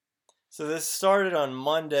So this started on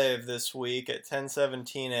Monday of this week at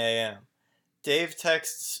 10:17 a.m. Dave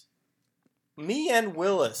texts me and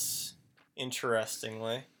Willis,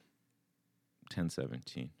 interestingly.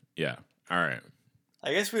 10:17. Yeah. All right.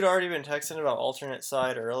 I guess we'd already been texting about alternate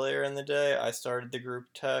side earlier in the day. I started the group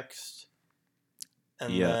text,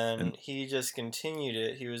 and Yeah. then And he just continued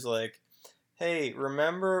it. He was like, hey,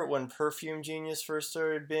 remember when Perfume Genius first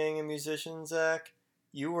started being a musician, Zach?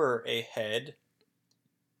 You were a head.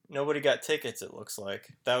 Nobody got tickets, it looks like.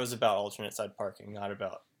 That was about alternate side parking, not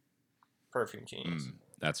about Perfume Genius.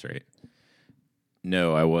 that's right.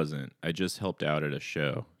 No, I wasn't. I just helped out at a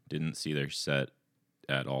show. Didn't see their set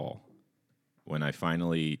at all. When I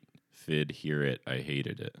finally did hear it, I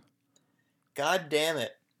hated it. God damn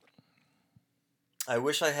it. I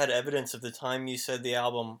wish I had evidence of the time you said the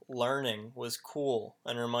album Learning was cool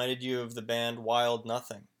and reminded you of the band Wild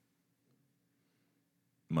Nothing.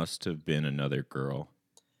 Must have been another girl.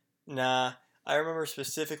 Nah, I remember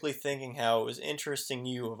specifically thinking how it was interesting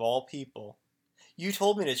you, of all people. You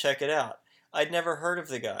told me to check it out. I'd never heard of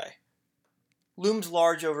the guy. Looms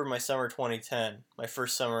large over my summer 2010, my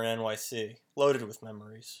first summer in NYC, loaded with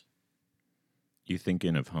memories. You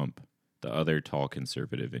thinking of Hump, the other tall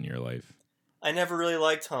conservative in your life. I never really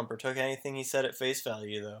liked Hump or took anything he said at face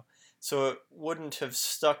value, though, so it wouldn't have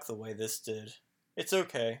stuck the way this did. It's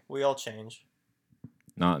okay, we all change.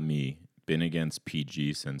 Not me. Been against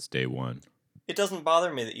PG since day one. It doesn't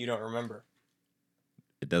bother me that you don't remember.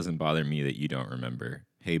 It doesn't bother me that you don't remember.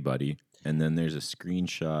 Hey, buddy. And then there's a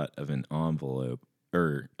screenshot of an envelope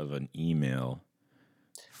or of an email.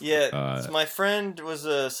 Yeah, so my friend was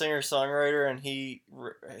a singer-songwriter, and he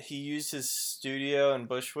used his studio in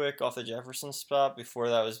Bushwick off the Jefferson spot before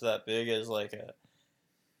that was that big as like a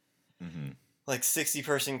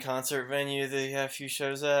 60-person concert venue that he had a few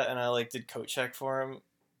shows at, and I did coat check for him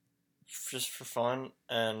just for fun.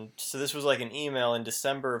 And so this was like an email in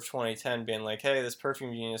December of 2010 being like, hey, this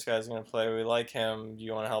Perfume Genius guy's going to play. We like him. Do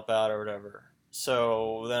you want to help out or whatever?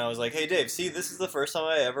 So then I was like, hey, Dave, see, this is the first time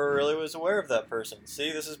I ever really was aware of that person.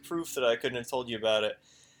 See, this is proof that I couldn't have told you about it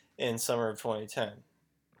in summer of 2010.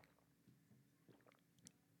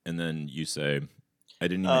 And then you say, I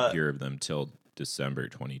didn't even hear of them till December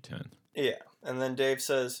 2010. Yeah. And then Dave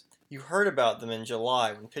says, you heard about them in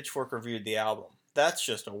July when Pitchfork reviewed the album. That's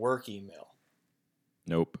just a work email.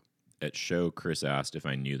 Nope. At show, Chris asked if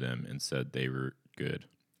I knew them and said they were good.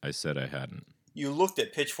 I said I hadn't. You looked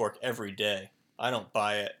at Pitchfork every day. I don't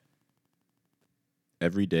buy it.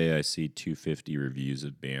 Every day I see 250 reviews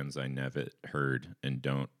of bands I never heard and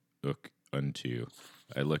don't look unto.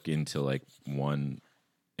 I look into like 1M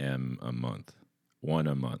a month. 1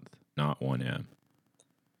 a month, not 1M.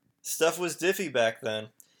 Stuff was diffy back then.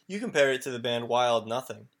 You compared it to the band Wild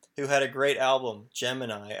Nothing, who had a great album,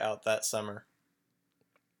 Gemini, out that summer.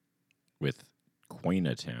 With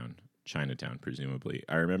Chinatown, presumably.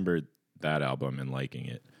 I remember that album and liking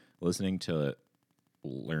it. Listening to it,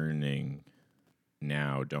 Learning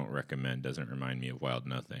now, don't recommend, doesn't remind me of Wild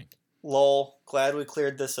Nothing. Lol, glad we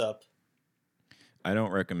cleared this up. I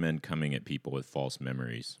don't recommend coming at people with false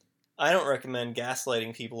memories. I don't recommend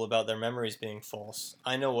gaslighting people about their memories being false.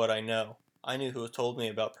 I know what I know. I knew who told me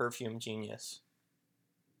about Perfume Genius.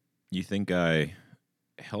 You think I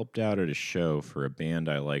helped out at a show for a band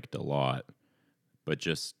I liked a lot, but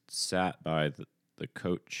just sat by the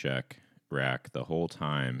coat check rack the whole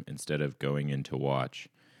time instead of going in to watch,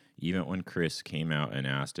 even when Chris came out and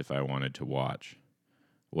asked if I wanted to watch.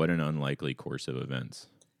 What an unlikely course of events.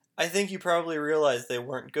 I think you probably realized they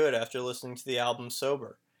weren't good after listening to the album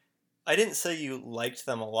sober. I didn't say you liked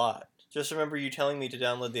them a lot. Just remember you telling me to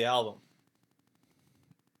download the album.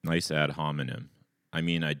 Nice ad hominem. I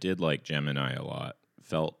mean, I did like Gemini a lot.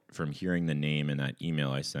 Felt from hearing the name in that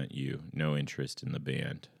email I sent you, no interest in the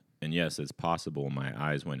band. And yes, it's possible my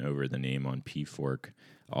eyes went over the name on P-Fork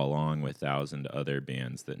along with 1,000 other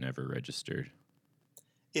bands that never registered.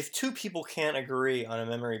 If two people can't agree on a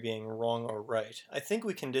memory being wrong or right, I think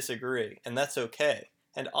we can disagree, and that's okay,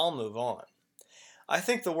 and I'll move on. I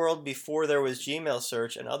think the world before there was Gmail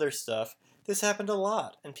search and other stuff, this happened a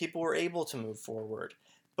lot, and people were able to move forward.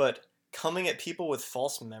 But coming at people with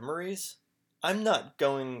false memories? I'm not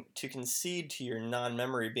going to concede to your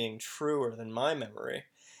non-memory being truer than my memory,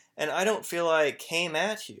 and I don't feel I came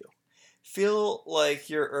at you. Feel like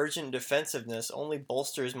your urgent defensiveness only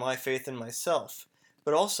bolsters my faith in myself.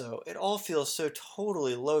 But also, it all feels so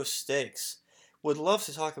totally low stakes. Would love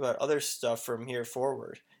to talk about other stuff from here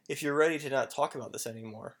forward, if you're ready to not talk about this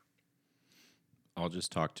anymore. I'll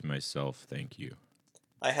just talk to myself, thank you.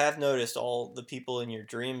 I have noticed all the people in your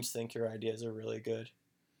dreams think your ideas are really good.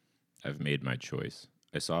 I've made my choice.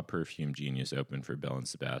 I saw Perfume Genius open for Belle and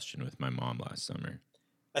Sebastian with my mom last summer.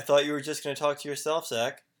 I thought you were just going to talk to yourself,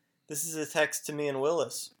 Zach. This is a text to me and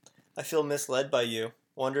Willis. I feel misled by you.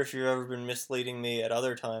 Wonder if you've ever been misleading me at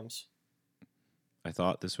other times. I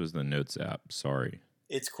thought this was the Notes app. Sorry.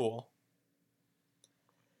 It's cool.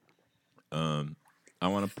 I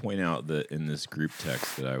want to point out that in this group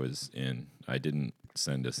text that I was in, I didn't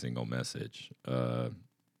send a single message. I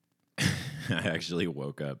actually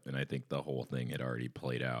woke up and I think the whole thing had already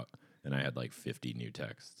played out, and I had like 50 new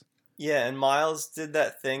texts. Yeah, and Miles did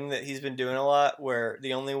that thing that he's been doing a lot where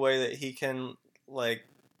the only way that he can like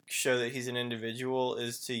show that he's an individual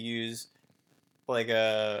is to use like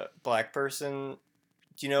a black person.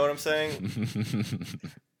 Do you know what I'm saying?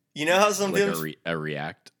 You know how some like people a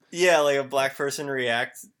react? Yeah, like a black person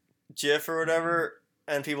react GIF or whatever,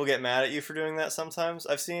 and people get mad at you for doing that sometimes.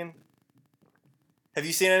 I've seen. Have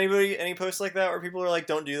you seen any posts like that where people are like,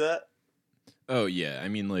 "Don't do that"? Oh yeah, I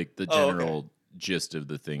mean like the general gist of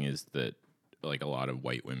the thing is that like a lot of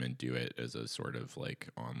white women do it as a sort of like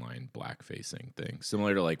online black-facing thing,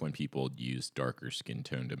 similar to like when people use darker skin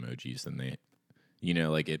toned emojis than they,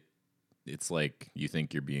 like it's like you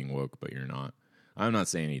think you're being woke but you're not. I'm not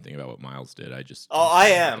saying anything about what Miles did. I just I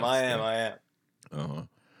am. Uh-huh.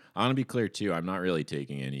 I want to be clear too. I'm not really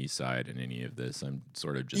taking any side in any of this. I'm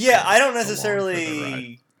sort of just I don't along for the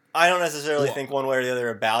ride. I don't necessarily think one way or the other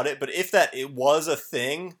about it, but if it was a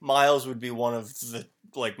thing, Miles would be one of the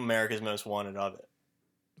like America's Most Wanted of it.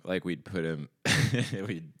 Like we'd put him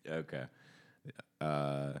okay.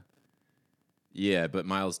 Yeah, but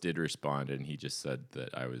Miles did respond and he just said that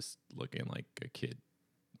I was looking like a kid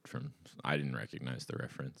I didn't recognize the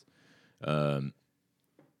reference.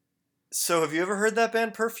 So have you ever heard that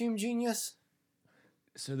band Perfume Genius?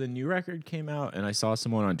 So the new record came out and I saw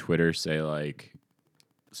someone on Twitter say like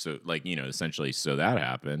essentially so that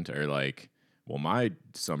happened, or like, well, my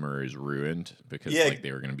summer is ruined because like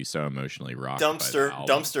they were going to be so emotionally rocked by the album.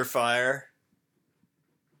 Dumpster fire.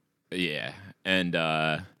 Yeah. And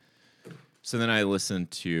so then I listened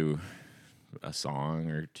to a song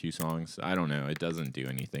or two songs. I don't know. It doesn't do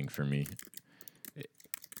anything for me.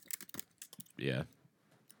 Yeah.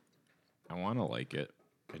 I want to like it.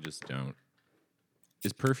 I just don't.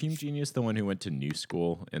 Is Perfume Genius the one who went to New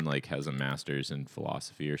School and like has a master's in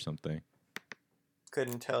philosophy or something?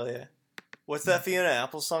 Couldn't tell you. What's that Fiona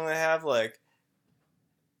Apple song they have? Like,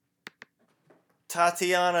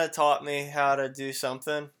 Tatiana taught me how to do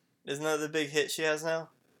something. Isn't that the big hit she has now?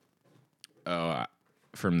 Oh,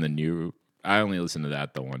 from the new. I only listened to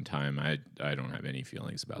that the one time. I don't have any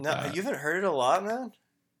feelings about that. No, you haven't heard it a lot, man?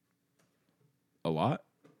 A lot?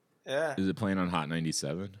 Yeah. Is it playing on Hot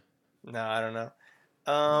 97? No, I don't know.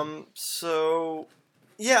 So,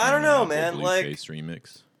 yeah, I don't know, man. Like, Blueface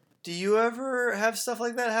remix. Do you ever have stuff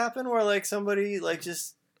like that happen where like somebody like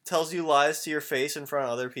just tells you lies to your face in front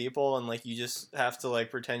of other people and like you just have to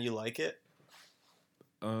like pretend you like it?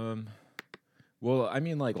 Well, I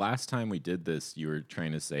mean, like last time we did this, you were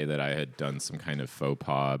trying to say that I had done some kind of faux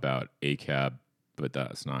pas about ACAB, but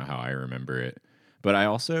that's not how I remember it. But I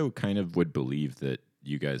also kind of would believe that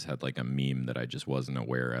you guys had like a meme that I just wasn't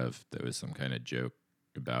aware of. That was some kind of joke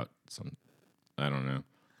about some, I don't know.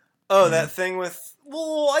 Oh, that thing with,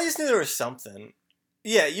 well, I just knew there was something.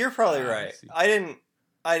 Yeah, you're probably right. I didn't.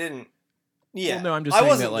 Yeah. Well, no, I'm just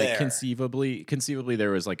saying that like conceivably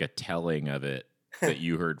there was like a telling of it that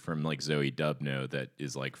you heard from like Zoe Dubno that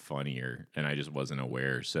is like funnier, and I just wasn't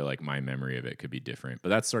aware. So like my memory of it could be different, but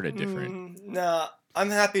that's sort of different. Nah, I'm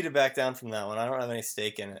happy to back down from that one. I don't have any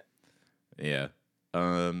stake in it. Yeah.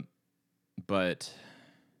 But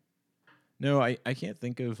no, I can't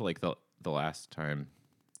think of like the last time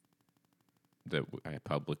that I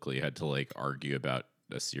publicly had to like argue about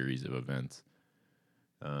a series of events.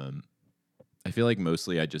 I feel like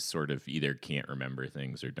mostly I just sort of either can't remember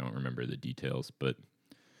things or don't remember the details. But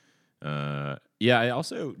yeah, I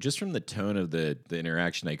also, just from the tone of the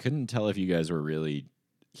interaction, I couldn't tell if you guys were really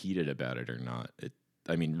heated about it or not.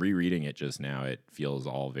 I mean, rereading it just now, it feels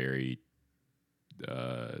all very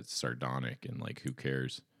sardonic and like who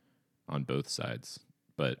cares on both sides.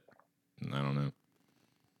 But I don't know.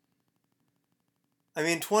 I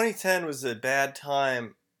mean, 2010 was a bad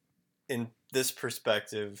time in this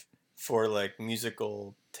perspective for like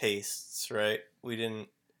musical tastes, right? We didn't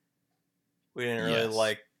really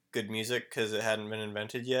like good music because it hadn't been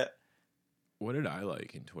invented yet. What did I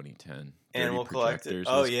like in 2010? Animal Collective.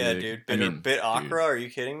 Oh yeah, big. dude. Bit Opera. Are you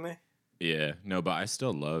kidding me? Yeah, no, but I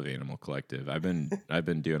still love Animal Collective. I've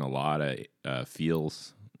been doing a lot of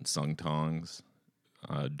feels, sung tongs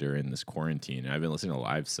during this quarantine. I've been listening to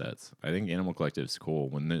live sets. I think Animal Collective's cool.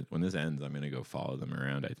 When this ends, I'm gonna go follow them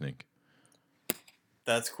around, I think.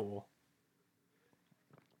 That's cool.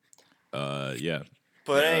 Yeah.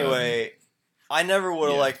 But anyway, I never would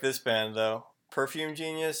have Yeah. liked this band though. Perfume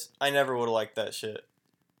Genius. I never would have liked that shit.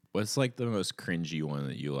 What's like the most cringy one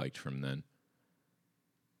that you liked from then?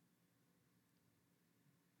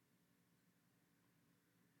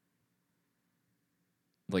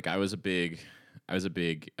 Like I was a big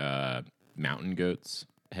Mountain Goats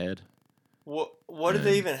head. What did they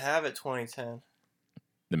And even have at 2010?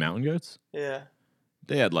 the Mountain Goats? Yeah.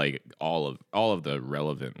 They had like all of the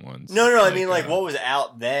relevant ones. No. I mean, like, what was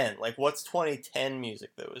out then? Like, what's 2010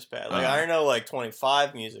 music that was bad? Like, I know, like,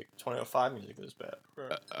 2005 music that was bad.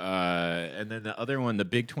 And then the other one, the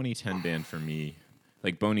big 2010 band for me,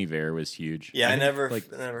 like Bon Iver was huge. Yeah, I never like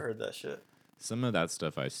heard that shit. some of that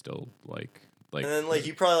stuff I still like. Like, And then, like,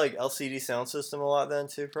 you probably like LCD Sound System a lot then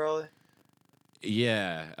too, probably.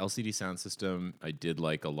 yeah, LCD Sound System I did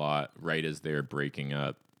like a lot right as they were breaking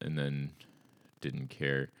up, and then didn't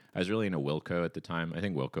care. I was really into Wilco at the time. I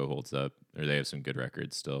think Wilco holds up, or they have some good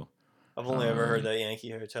records still. I've only ever heard that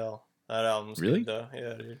Yankee Hotel. That album's really good though.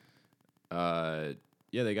 Yeah, dude.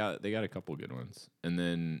 Yeah, they got a couple good ones, and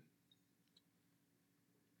then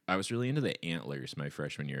I was really into the Antlers my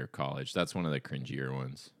freshman year of college. That's one of the cringier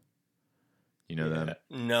ones. You know them?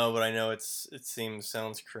 No, but I know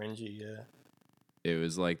sounds cringy. Yeah. It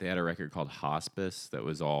was like they had a record called Hospice that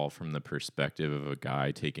was all from the perspective of a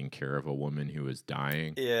guy taking care of a woman who was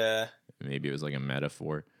dying. Yeah. Maybe it was like a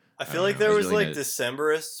metaphor. I feel like there was really like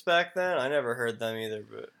Decemberists back then. I never heard them either,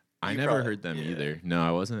 but I never heard them either. No,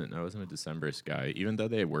 I wasn't a Decemberist guy, even though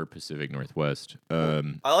they were Pacific Northwest. I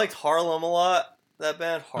liked Harlem a lot. That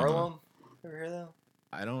band Harlem. Ever hear that?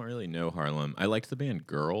 I don't really know Harlem. I liked the band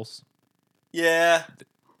Girls. Yeah.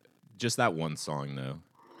 Just that one song though.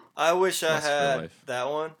 I wish I had that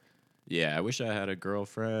one. Yeah, I wish I had a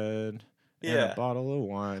girlfriend and a bottle of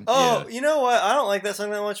wine. Oh, you know what? I don't like that song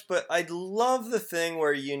that much, but I love the thing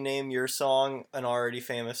where you name your song an already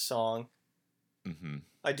famous song. Mm-hmm.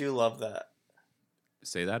 I do love that.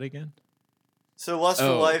 Say that again? So Lust for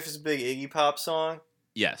Life is a big Iggy Pop song.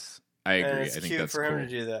 Yes, I agree. And it's cute for him to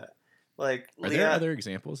do that. Like, are there other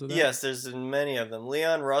examples of that? Yes, there's many of them.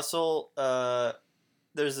 Leon Russell,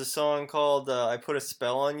 there's a song called I Put a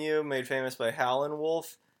Spell on You, made famous by Howlin'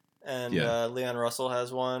 Wolf. And Leon Russell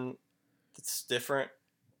has one that's different.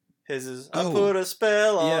 His is, I put a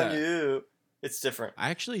spell on you. It's different.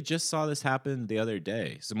 I actually just saw this happen the other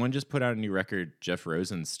day. Someone just put out a new record, Jeff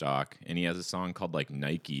Rosenstock, and he has a song called like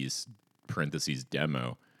Nike's parentheses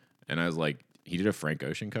demo. And I was like, he did a Frank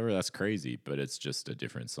Ocean cover? That's crazy, but it's just a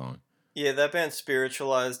different song. Yeah, that band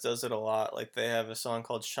Spiritualized does it a lot. Like, they have a song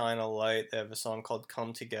called Shine a Light. They have a song called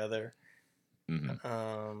Come Together.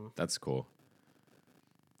 Mm-hmm. That's cool.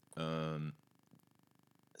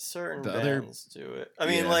 Certain bands do it. I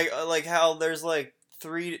mean, like how there's like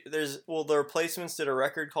the Replacements did a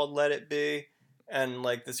record called Let It Be, and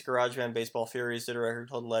like this garage band Baseball Furies did a record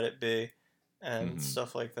called Let It Be, and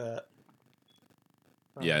stuff like that.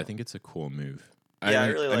 Yeah, I think it's a cool move. Yeah, I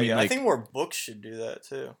really like it. I think more books should do that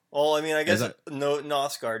too. Well, I mean, I guess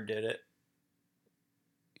Nosgard did it.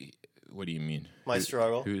 What do you mean? My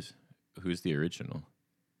Struggle. Who's the original?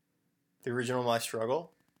 The original My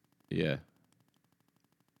Struggle? Yeah.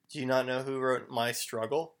 Do you not know who wrote My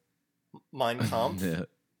Struggle? Mein Kampf?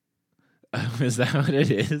 Is that what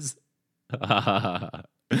it is?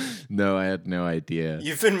 No, I had no idea.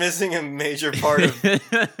 You've been missing a major part of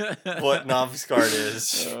what Nosgard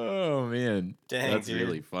is. Oh, man. Dang, that's dude.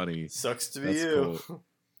 Really funny. Sucks to be you. Cool.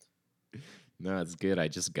 No, it's good. I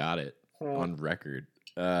just got it on record.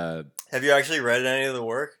 Have you actually read any of the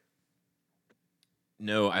work?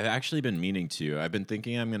 No, I've actually been meaning to. I've been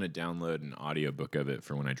thinking I'm going to download an audiobook of it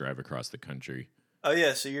for when I drive across the country. Oh,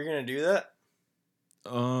 yeah. So you're going to do that?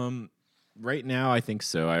 Right now, I think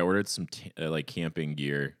so. I ordered some like camping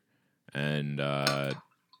gear, and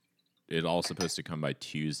it's all supposed to come by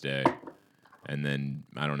Tuesday. And then,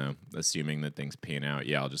 I don't know, assuming that things pan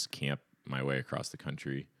out, I'll just camp my way across the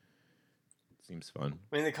country. Seems fun.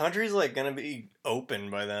 I mean, the country's like going to be open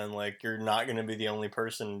by then. Like, you're not going to be the only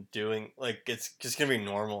person doing, like, it's just going to be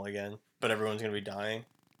normal again, but everyone's going to be dying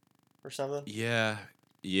or something. Yeah.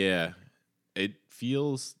 It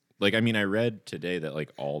feels like, I mean, I read today that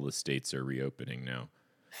like all the states are reopening now.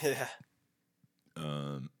 Yeah.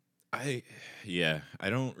 I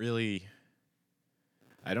don't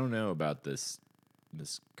know about this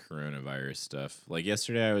coronavirus stuff. Like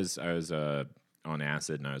yesterday I was on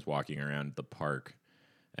acid and I was walking around the park,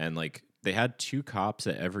 and like they had 2 cops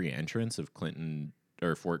at every entrance of Clinton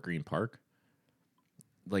or Fort Greene Park.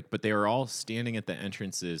 Like, but they were all standing at the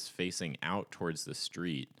entrances facing out towards the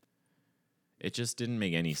street. It just didn't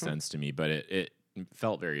make any sense to me, but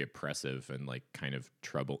felt very oppressive and like kind of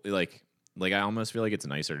trouble. Like I almost feel like it's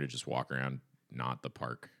nicer to just walk around not the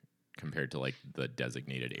park compared to like the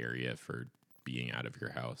designated area for being out of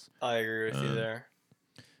your house. I agree with you Um, there.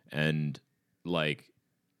 and like,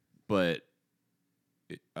 but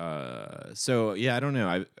so yeah, I don't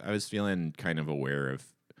know. I was feeling kind of aware of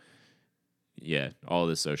all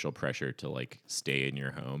the social pressure to like stay in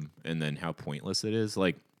your home and then how pointless it is.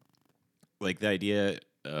 Like the idea,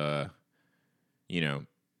 you know,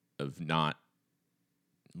 of not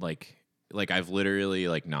like I've literally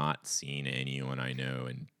like not seen anyone I know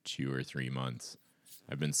in 2 or 3 months.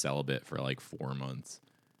 I've been celibate for like 4 months.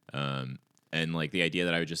 And like the idea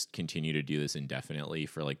that I would just continue to do this indefinitely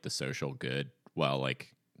for like the social good while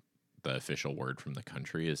like the official word from the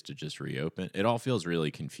country is to just reopen. It all feels really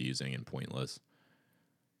confusing and pointless.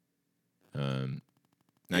 And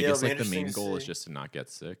I Yeah, it'll guess be like the interesting main to goal is see just to not get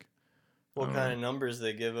sick. I what don't kind know. of numbers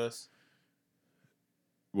they give us.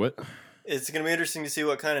 What? It's going to be interesting to see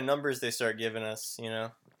what kind of numbers they start giving us,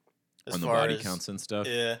 as On the far body as, counts and stuff?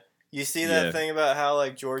 yeah. You see that Yeah. thing about how,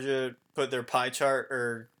 like, Georgia put their pie chart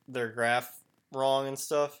or their graph wrong and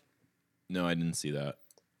stuff? No, I didn't see that.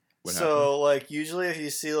 What happened? So, like, usually if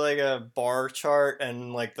you see, like, a bar chart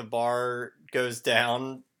and, like, the bar goes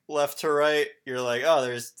down left to right, you're like, oh,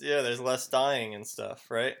 there's less dying and stuff,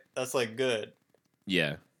 right? That's, like, good.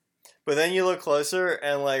 Yeah. But then you look closer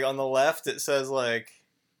and, like, on the left it says, like,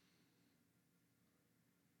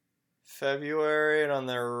 February, and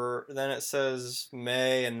then it says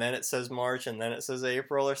May, and then it says March, and then it says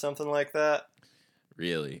April or something like that.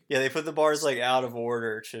 Really? Yeah, they put the bars, like, out of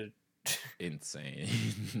order to...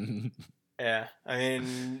 Insane. Yeah, I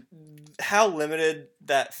mean, how limited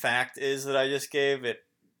that fact is that I just gave, it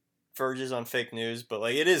verges on fake news, but,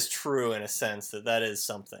 like, it is true in a sense that is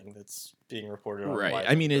something that's being reported on Right. I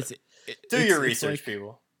widely. mean, But do your research,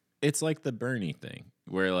 people. it's like the Bernie thing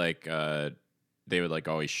where like they would like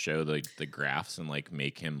always show the graphs and like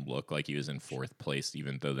make him look like he was in fourth place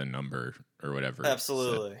even though the number or whatever said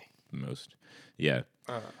Absolutely. most. Yeah.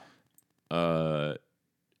 Uh, Uh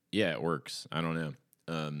yeah, it works. I don't know.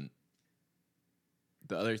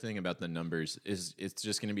 The other thing about the numbers is it's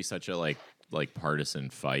just going to be such a like partisan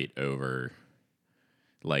fight over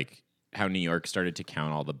like how New York started to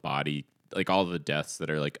count all the deaths that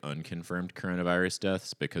are like unconfirmed coronavirus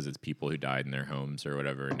deaths because it's people who died in their homes or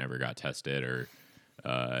whatever and never got tested, or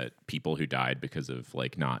people who died because of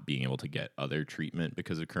like not being able to get other treatment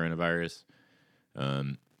because of coronavirus.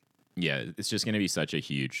 Yeah, it's just going to be such a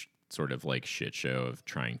huge sort of like shit show of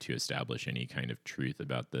trying to establish any kind of truth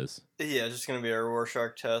about this. yeah, it's just gonna be a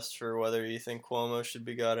Rorschach test for whether you think Cuomo should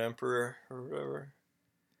be God Emperor or whatever.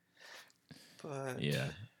 But Yeah.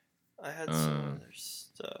 I had some other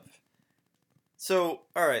stuff. So,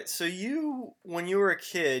 all right. So when you were a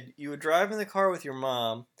kid, you would drive in the car with your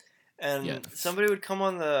mom, and Yes. somebody would come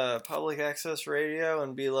on the public access radio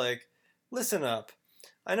and be like, "Listen up.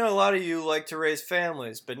 I know a lot of you like to raise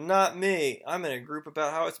families, but not me. I'm in a group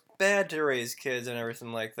about how it's bad to raise kids and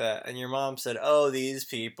everything like that." And your mom said, "Oh, these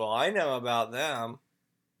people. I know about them."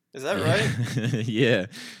 Is that right? Yeah.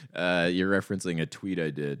 You're referencing a tweet I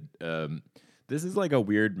did. This is like a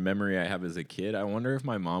weird memory I have as a kid. I wonder if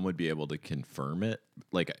my mom would be able to confirm it.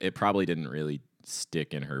 Like, it probably didn't really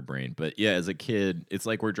stick in her brain. But yeah, as a kid, it's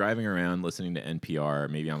like we're driving around listening to NPR,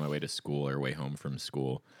 maybe on my way to school or way home from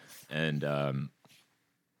school. And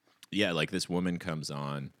yeah, like this woman comes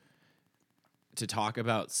on to talk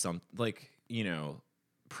about some, like,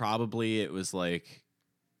 probably it was like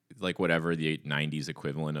whatever the 90s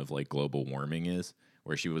equivalent of like global warming is,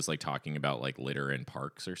 where she was like talking about like litter in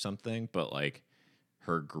parks or something, but like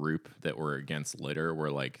her group that were against litter were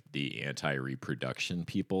like the anti-reproduction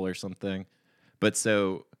people or something. But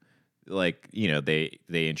so like, they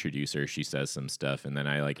introduce her, she says some stuff, and then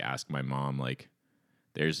I like ask my mom like,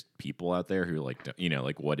 there's people out there who like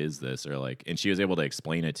like what is this, or like, and she was able to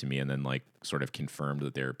explain it to me and then like sort of confirmed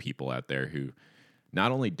that there are people out there who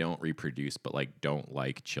not only don't reproduce but like don't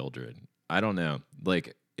like children. I don't know.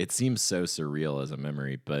 Like it seems so surreal as a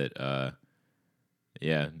memory, but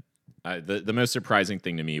yeah. The most surprising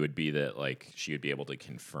thing to me would be that like she would be able to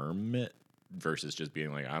confirm it versus just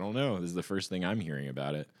being like, I don't know, this is the first thing I'm hearing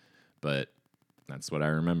about it. But that's what I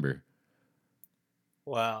remember.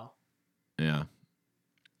 Wow. Yeah.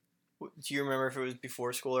 Do you remember if it was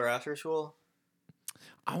before school or after school?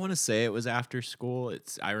 I want to say it was after school. I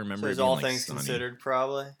So remember it it's being all like things sunny. considered,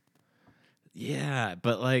 probably. Yeah,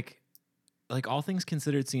 but like all things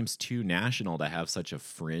considered seems too national to have such a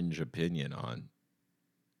fringe opinion on.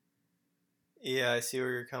 Yeah, I see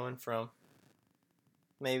where you're coming from.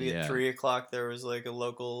 Maybe at Yeah. 3 o'clock there was like a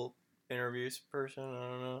local interviews person. I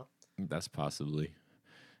don't know. That's possibly.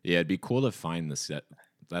 Yeah, it'd be cool to find the set.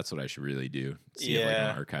 That's what I should really do. See if like on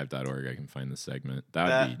Yeah, archive.org I can find the segment. That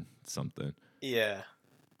would that be something. yeah.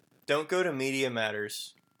 Don't go to Media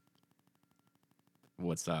Matters.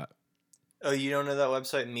 What's that? Oh, you don't know that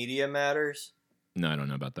website, Media Matters? No, I don't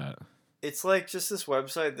know about that. It's like just this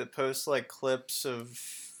website that posts like clips of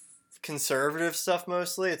conservative stuff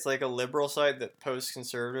mostly. It's like a liberal site that posts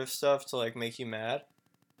conservative stuff to like make you mad.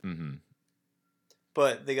 Mm-hmm.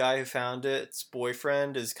 But the guy who found its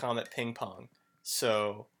boyfriend is Comet Ping Pong,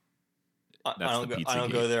 so I That's the don't go. I don't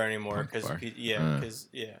Pizzagate go there anymore punk bar. because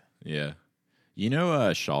Yeah. You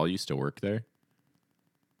know, Shaw used to work there.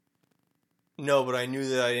 No, but I knew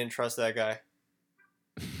that I didn't trust that guy.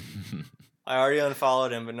 I already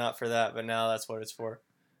unfollowed him, but not for that. But now that's what it's for.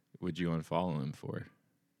 Would you unfollow him for?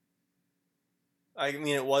 I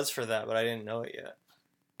mean, it was for that, but I didn't know it yet.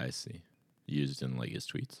 I see. You just didn't like his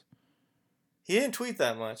tweets. He didn't tweet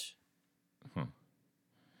that much.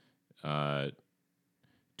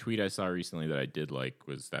 Tweet I saw recently that I did like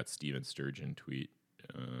was that Steven Sturgeon tweet.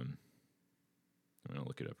 I'm gonna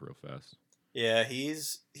look it up real fast. Yeah,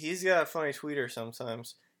 he's got a funny tweeter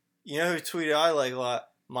sometimes. You know who tweeted I like a lot?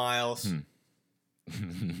 Miles.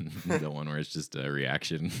 The one where it's just a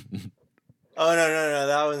reaction. Oh no,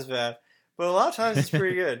 that one's bad. But a lot of times it's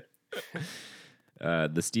pretty good.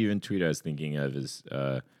 The Steven tweet I was thinking of is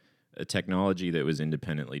a technology that was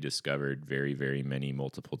independently discovered very, very many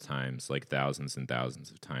multiple times, like thousands and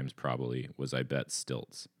thousands of times probably, was I bet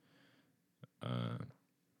stilts.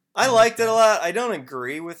 I liked it a lot. I don't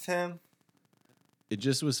agree with him. It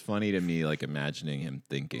just was funny to me, like imagining him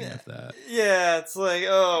thinking of that. Yeah, it's like,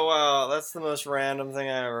 oh wow, that's the most random thing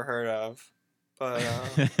I ever heard of. But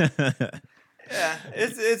yeah,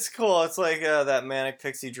 it's cool. It's like that manic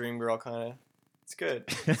pixie dream girl kind of. It's good.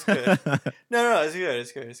 It's good. No, it's good.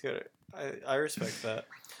 It's good. It's good. I respect that.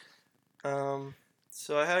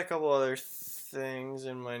 So I had a couple other things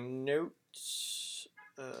in my notes.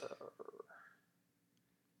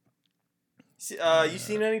 You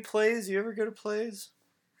seen any plays? You ever go to plays?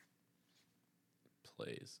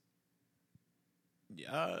 Plays.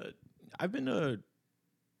 Yeah, I've been to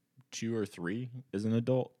 2 or 3 as an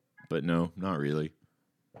adult, but no, not really.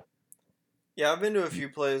 Yeah, I've been to a few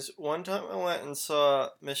plays. One time I went and saw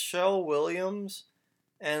Michelle Williams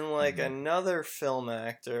and like another film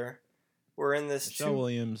actor were in this Michelle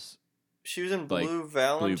Williams. She was in like, Blue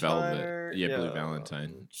Valentine. Blue Velvet. Yeah, Blue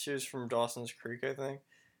Valentine. She was from Dawson's Creek, I think.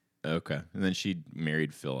 Okay. And then she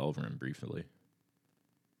married Phil Elverum briefly.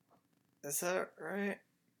 Is that right?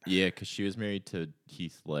 Yeah, because she was married to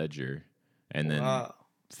Heath Ledger. And then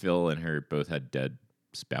Phil and her both had dead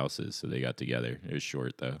spouses, so they got together. It was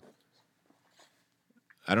short, though.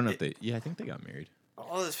 I don't know if they... Yeah, I think they got married.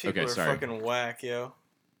 All those people are fucking whack, yo.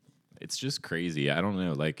 It's just crazy. I don't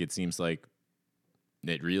know. Like, it seems like...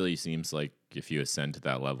 It really seems like if you ascend to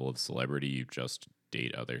that level of celebrity, you just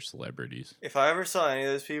date other celebrities. If I ever saw any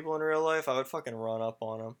of those people in real life, I would fucking run up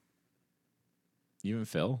on them. Even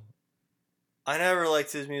Phil? I never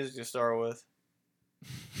liked his music to start with.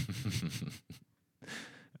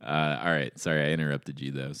 All right. Sorry, I interrupted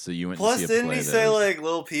you, though. So you went Plus, to see a play. didn't he say, like,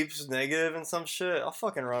 Lil Peep's negative and some shit? I'll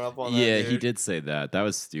fucking run up on that, Yeah, dude. he did say that. That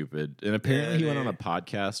was stupid. And apparently he went on a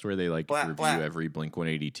podcast where they, like, review every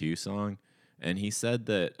Blink-182 song. And he said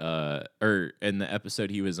that, and the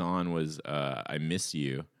episode he was on was I Miss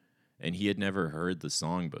You. And he had never heard the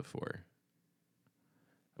song before.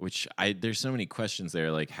 Which, there's so many questions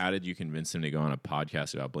there. Like, how did you convince him to go on a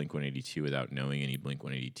podcast about Blink-182 without knowing any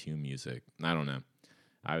Blink-182 music? I don't know.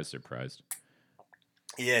 I was surprised.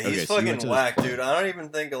 Yeah, he's fucking whack, dude. I don't even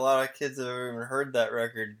think a lot of kids have ever even heard that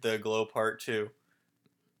record, The Glow Part 2.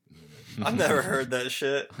 I've never heard that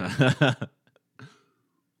shit.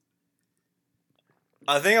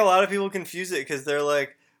 I think a lot of people confuse it because they're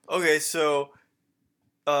like, okay, so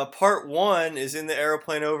part 1 is In the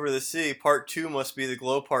Aeroplane Over the Sea, part 2 must be The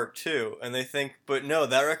Glow Part 2. And they think, but no,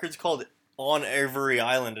 that record's called On Every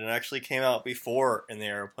Island and it actually came out before In the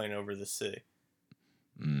Aeroplane Over the Sea.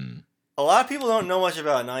 A lot of people don't know much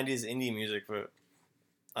about 90s indie music, but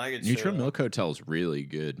I could Neutral Milk Hotel's really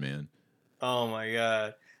good, man. Oh my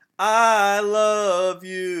god. I love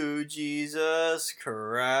you, Jesus Christ.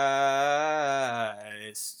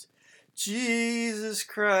 Jesus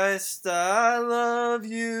Christ, I love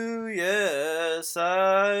you, yes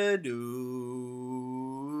I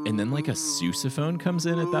do. And then like a sousaphone comes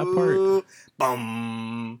in at that part.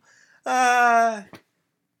 Bum.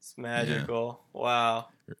 It's magical. Yeah. Wow.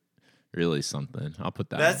 Really something. I'll put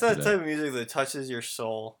that. That's that type of music that touches your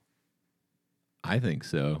soul. I think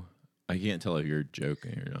so. I can't tell if you're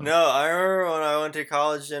joking or not. No, I remember when I went to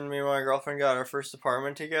college and me and my girlfriend got our first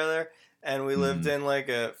apartment together, and we lived in like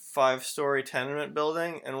a 5-story tenement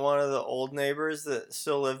building, and one of the old neighbors that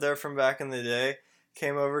still lived there from back in the day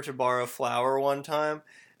came over to borrow flour one time,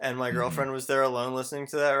 and my Mm-hmm. girlfriend was there alone listening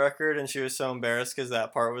to that record, and she was so embarrassed because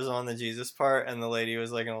that part was on the Jesus part, and the lady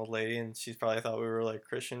was like an old lady, and she probably thought we were like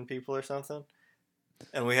Christian people or something.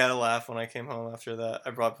 And we had a laugh when I came home after that. I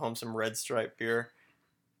brought home some Red Stripe beer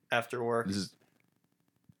after work. This is.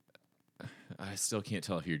 I still can't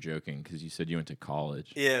tell if you're joking because you said you went to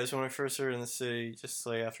college. Yeah, it was when we first started in the city, just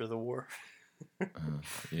like after the war.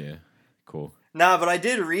 Yeah, cool. Nah, but I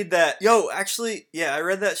did read that. Yo, actually, yeah, I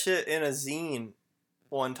read that shit in a zine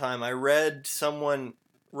one time. I read someone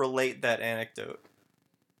relate that anecdote.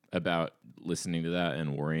 About listening to that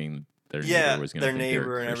and worrying their Yeah, neighbor was going to their think they're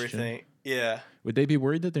neighbor and Christian. everything. Yeah. Would they be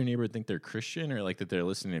worried that their neighbor would think they're Christian, or like that they're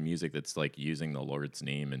listening to music that's like using the Lord's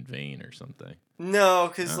name in vain or something? No,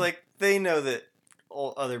 because, Oh. like, they know that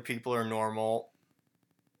all other people are normal.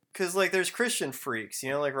 Because, like, there's Christian freaks, you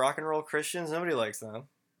know, like rock and roll Christians. Nobody likes them.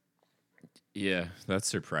 Yeah, that's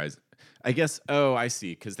surprising. I guess. Oh, I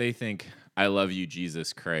see. Because they think I love you,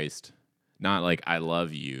 Jesus Christ, not like I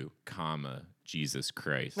love you, comma Jesus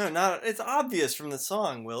Christ. No, not. It's obvious from the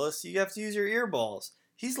song, Willis. You have to use your earballs.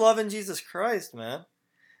 He's loving Jesus Christ, man.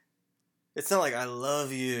 It's not like I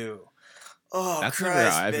love you. Oh, That's never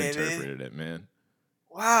Christ, how I've baby. interpreted it, man.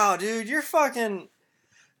 Wow, dude, you're fucking.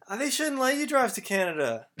 They shouldn't let you drive to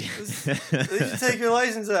Canada. They should take your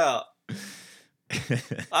license out.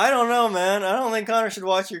 I don't know, man. I don't think Connor should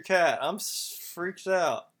watch your cat. I'm freaked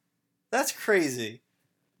out. That's crazy.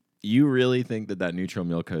 You really think that Neutral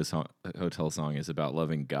Milk Hotel song is about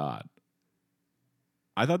loving God?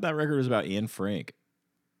 I thought that record was about Anne Frank.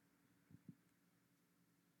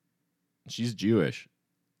 She's Jewish.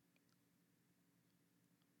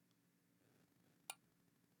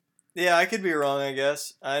 Yeah, I could be wrong, I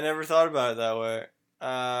guess. I never thought about it that way.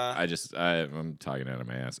 I'm talking out of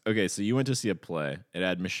my ass. Okay, so you went to see a play. It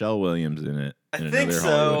had Michelle Williams in it I and think another so.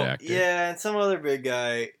 Hollywood actor. Yeah, and some other big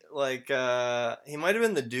guy. Like, he might have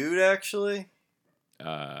been the dude, actually.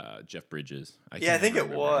 Jeff Bridges. I can't think it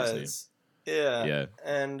remember his name. was. Yeah. Yeah.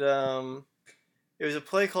 And it was a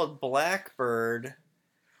play called Blackbird.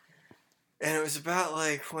 And it was about,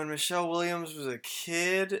 like, when Michelle Williams was a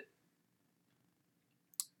kid.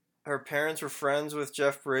 Her parents were friends with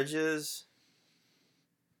Jeff Bridges.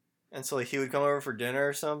 And so, like, he would come over for dinner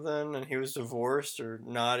or something, and he was divorced or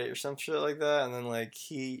not, or some shit like that. And then, like,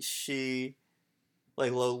 she,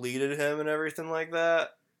 like, Lolita'd him and everything like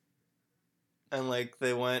that. And, like,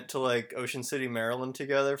 they went to, like, Ocean City, Maryland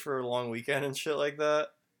together for a long weekend and shit like that.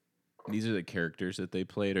 These are the characters that they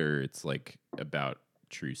played, or it's, like, about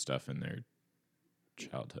true stuff in their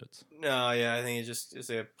childhoods? No, yeah, I think it's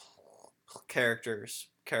a characters.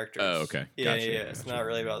 Oh, okay. Yeah, Gotcha, yeah, it's gotcha. not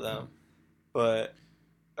really about them. But,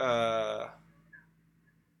 yeah,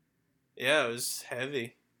 it was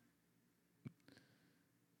heavy.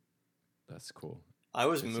 That's cool. I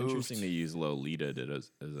was It's moved. interesting to use Lolita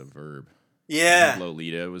as a verb. Yeah. I think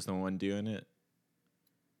Lolita was the one doing it.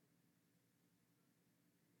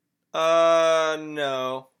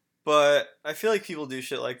 No. But I feel like people do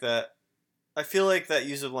shit like that. I feel like that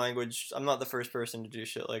use of language, I'm not the first person to do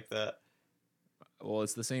shit like that. Well,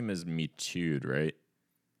 it's the same as Me Too'd, right?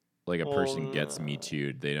 Like a person gets Me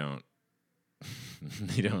Too'd, they don't.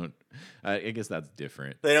 They don't. I guess that's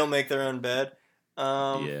different. They don't make their own bed.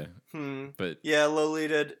 Yeah. But yeah,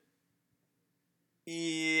 Lolita.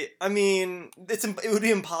 Yeah, I mean, it would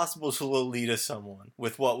be impossible to Lolita someone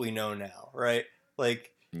with what we know now, right?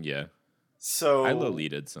 Like, yeah. So I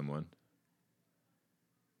Lolita'd someone.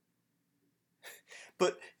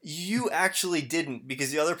 But you actually didn't,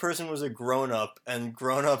 because the other person was a grown-up, and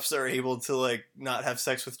grown-ups are able to, like, not have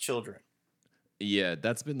sex with children. Yeah,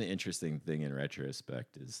 that's been the interesting thing in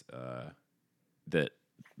retrospect is that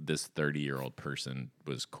this 30-year-old person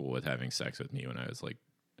was cool with having sex with me when I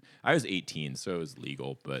was 18, so it was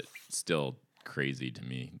legal, but still crazy to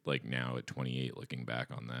me, like now at 28 looking back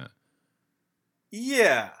on that.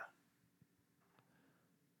 Yeah.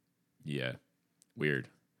 Yeah. Weird.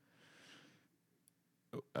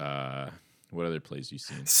 What other plays you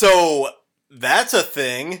seen? So that's a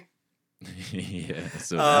thing. Yeah,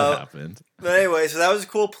 so that happened. But anyway, so that was a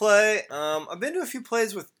cool play. I've been to a few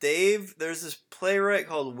plays with Dave. There's this playwright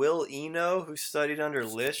called Will Eno who studied under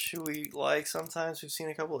Lish, who we like sometimes. We've seen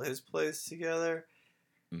a couple of his plays together.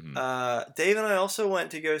 Mm-hmm. Dave and I also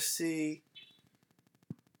went to go see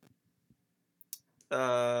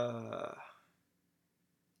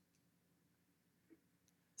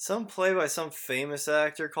some play by some famous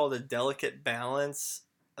actor called A Delicate Balance.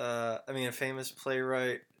 a famous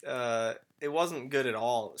playwright. It wasn't good at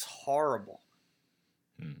all. It was horrible.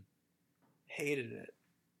 Hated it.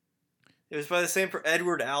 It was by the same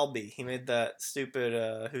Edward Albee. He made that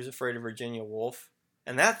stupid Who's Afraid of Virginia Woolf.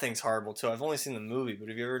 And that thing's horrible too. I've only seen the movie, but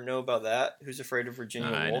have you ever know about that? Who's Afraid of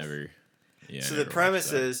Virginia Woolf? So the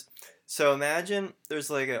premise is, so imagine there's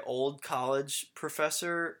like an old college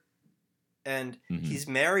professor, and he's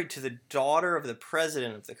married to the daughter of the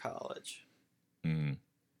president of the college.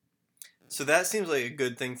 So that seems like a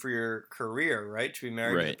good thing for your career, right? To be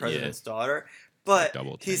married to the president's daughter. But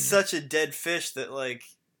he's such a dead fish that like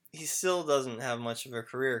he still doesn't have much of a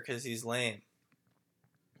career because he's lame.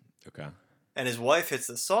 Okay. And his wife hits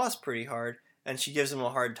the sauce pretty hard, and she gives him a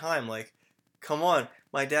hard time. Like, come on,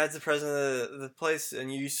 my dad's the president of the place,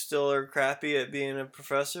 and you still are crappy at being a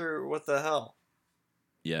professor? What the hell?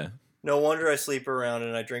 Yeah. No wonder I sleep around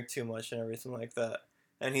and I drink too much and everything like that.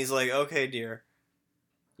 And he's like, okay, dear.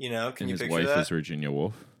 You know, can you picture that? His wife is Virginia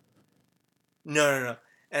Woolf? No.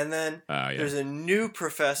 And then there's a new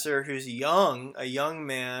professor who's a young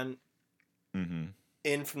man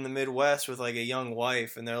in from the Midwest with like a young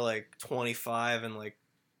wife, and they're like 25 and like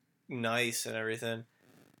nice and everything.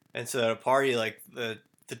 And so at a party, like the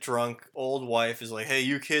drunk old wife is like, hey,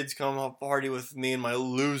 you kids come party with me and my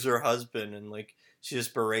loser husband, and like she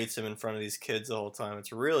just berates him in front of these kids the whole time.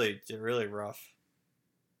 It's really rough.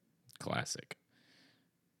 Classic.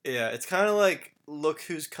 Yeah, it's kind of like Look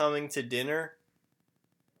Who's Coming to Dinner.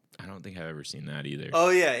 I don't think I've ever seen that either. Oh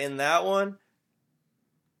yeah, in that one,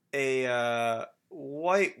 a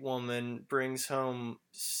white woman brings home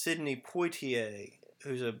Sidney Poitier,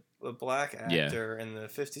 who's a black actor in the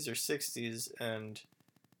 50s or 60s, and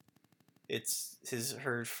it's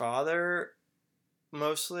her father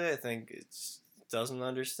mostly. I think doesn't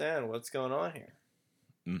understand what's going on here.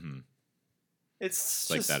 It's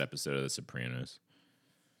like that episode of The Sopranos.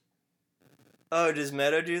 Oh, does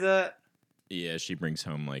Meadow do that? Yeah, she brings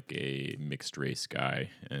home like a mixed race guy,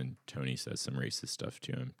 and Tony says some racist stuff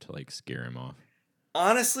to him to like scare him off.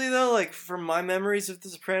 Honestly, though, like from my memories of The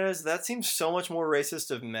Sopranos, that seems so much more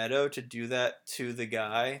racist of Meadow to do that to the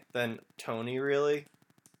guy than Tony, really.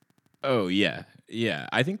 Oh yeah.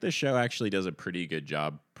 I think the show actually does a pretty good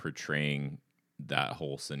job portraying that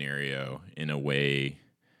whole scenario in a way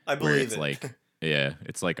where it's like,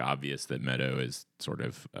 it's like obvious that Meadow is sort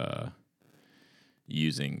of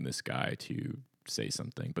using this guy to say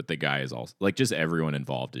something, but the guy is also like, just everyone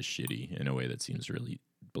involved is shitty in a way that seems really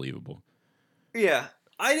believable. Yeah,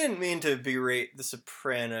 I didn't mean to berate The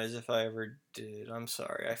Sopranos if I ever did. I'm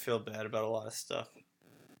sorry. I feel bad about a lot of stuff.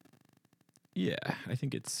 Yeah, I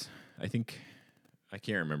can't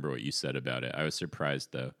remember what you said about it. I was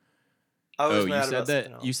surprised though. I was mad about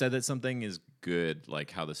something else. You said that something is good,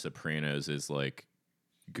 like how The Sopranos is like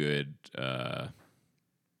good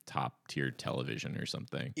top tier television or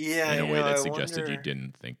something. Yeah, in a way that suggested you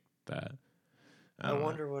didn't think that. I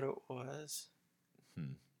wonder what it was.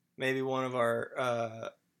 Maybe one of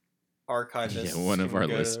our archivists. Yeah, one of our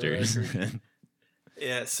listeners.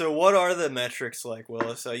 Yeah. So, what are the metrics like,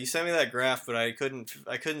 Willis? You sent me that graph, but I couldn't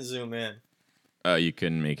zoom in. You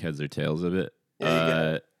couldn't make heads or tails of it.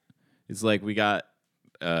 Yeah, it's like we got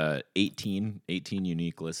 18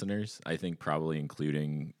 unique listeners. I think probably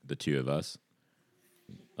including the two of us.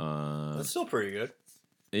 That's still pretty good.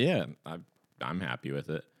 Yeah, I'm happy with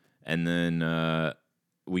it. And then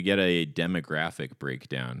we get a demographic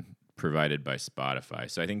breakdown provided by Spotify.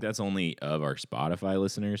 So I think that's only of our Spotify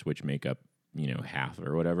listeners, which make up, half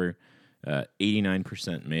or whatever.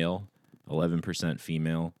 89% male, 11%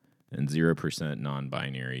 female, and 0%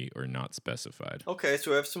 non-binary or not specified. Okay,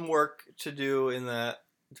 so we have some work to do in that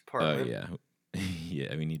department. Yeah.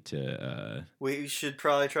 Yeah, we need to... we should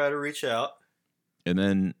probably try to reach out. And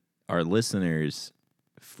then our listeners,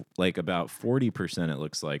 like about 40%, it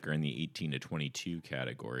looks like, are in the 18 to 22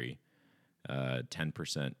 category.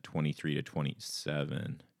 10% 23 to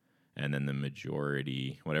 27. And then the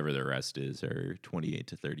majority, whatever the rest is, are 28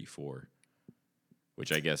 to 34.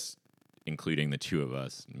 Which I guess, including the two of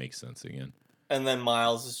us, makes sense again. And then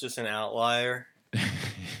Miles is just an outlier.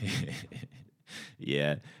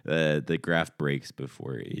 Yeah, the graph breaks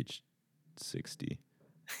before age 60.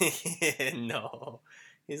 No,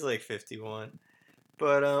 he's like 51.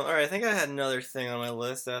 But all right, I think I had another thing on my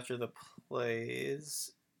list after the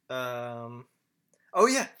plays. Oh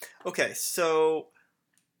yeah, okay. So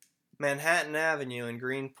Manhattan Avenue in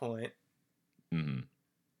Greenpoint. Mm-hmm.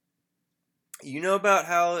 You know about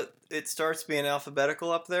how it starts being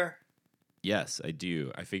alphabetical up there? Yes, I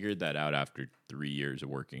do. I figured that out after 3 years of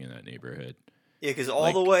working in that neighborhood. Yeah, because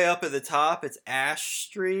all the Like, way up at the top, it's Ash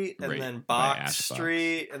Street, and right then by Box Ash Box.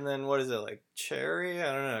 Street, and then what is it, like Cherry?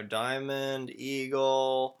 I don't know, Diamond,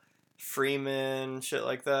 Eagle, Freeman, shit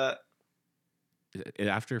like that.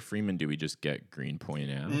 After Freeman, do we just get Greenpoint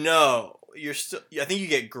Ave? No, you're still. I think you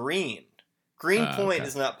get Green. Greenpoint Okay.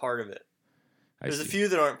 is not part of it. I There's a see. few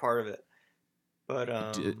that aren't part of it,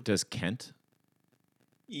 but Does Kent?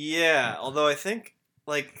 yeah. Although I think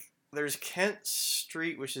like there's Kent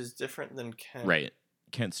Street, which is different than Kent. Right.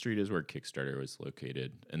 Kent Street is where Kickstarter was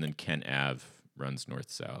located, and then Kent Ave runs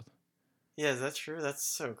north-south. Yeah, that's true. That's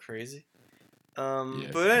so crazy. Yeah,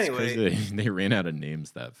 But it's anyway, crazy they ran out of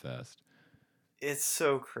names that fast. it's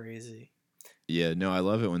so crazy. Yeah, no, I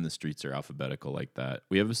love it when the streets are alphabetical like that.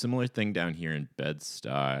 We have a similar thing down here in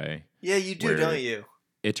Bed-Stuy Yeah, you do, where don't you?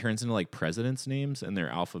 it turns into like presidents' names and they're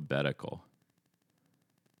alphabetical.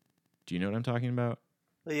 Do you know what I'm talking about?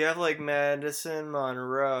 Well, you have like Madison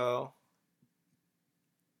Monroe.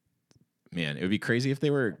 Man, it would be crazy if they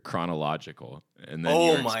were chronological and then you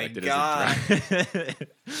Oh were my expected god. as a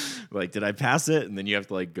like, did I pass it? And then you have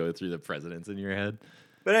to like go through the presidents in your head.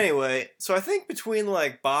 But anyway, so I think between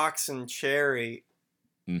like Box and Cherry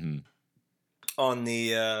Mm-hmm. on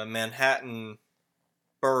the Manhattan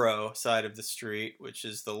Borough side of the street, which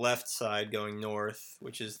is the left side going north,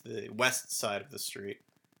 which is the west side of the street.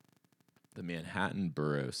 The Manhattan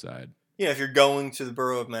borough side. You know, if you're going to the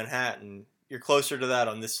borough of Manhattan, you're closer to that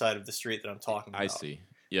on this side of the street that I'm talking about. I see.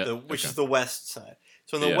 Yeah. Which Okay. is the west side.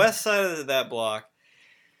 So on the Yeah. west side of that block,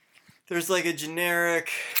 there's like a generic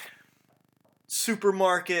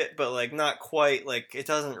supermarket, but like not quite. Like it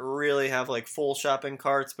doesn't really have like full shopping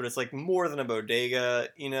carts, but it's like more than a bodega.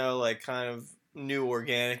 You know, like kind of new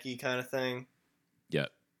organic-y kind of thing. Yeah.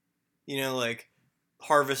 You know, like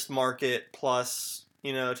Harvest Market plus,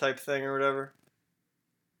 you know, type thing or whatever.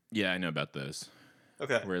 Yeah, I know about those.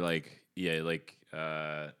 Okay. Where like, yeah, like,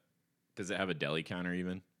 does it have a deli counter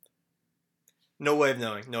even? No way of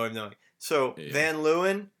knowing. No way of knowing. So Yeah. Van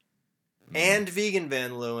Leeuwen Mm. and vegan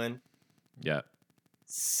Van Leeuwen, Yeah.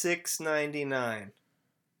 $6.99.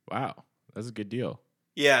 Wow, that's a good deal.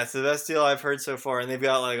 Yeah, it's the best deal I've heard so far, and they've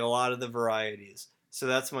got like a lot of the varieties. So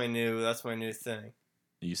that's my new thing.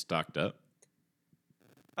 Are you stocked up?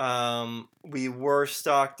 We were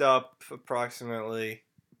stocked up approximately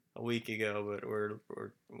a week ago, but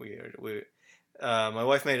my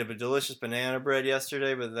wife made a delicious banana bread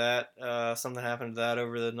yesterday, but that something happened to that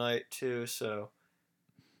over the night too. So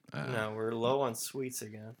no, we're low on sweets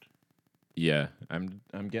again. Yeah, I'm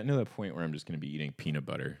getting to the point where I'm just gonna be eating peanut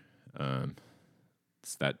butter.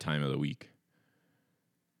 It's that time of the week.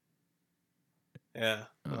 Yeah.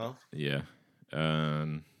 Well, Yeah.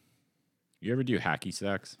 You ever do hacky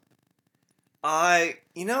sacks?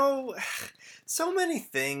 so many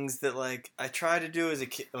things that like I tried to do as a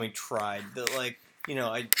kid. I mean, tried that like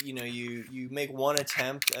you make one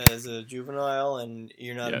attempt as a juvenile and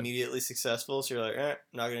you're not Yeah. immediately successful, so you're like,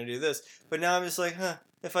 not gonna do this. But now I'm just like,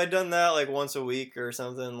 if I'd done that like once a week or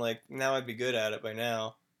something, like now I'd be good at it by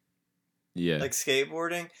now. Yeah. Like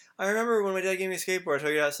skateboarding. I remember when my dad gave me a skateboard, I took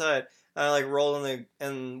it outside. And I like rolled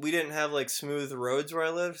and we didn't have like smooth roads where I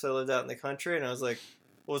lived, so I lived out in the country, and I was like,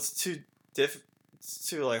 well, it's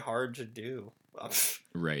too like hard to do. I'm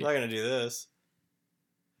Right. not gonna do this.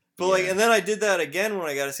 But Yeah. like, and then I did that again when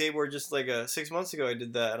I got a skateboard just like 6 months ago. I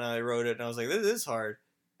did that and I rode it, and I was like, this is hard.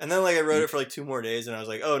 And then like I rode it for like 2 more days, and I was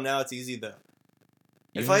like, oh, now it's easy though.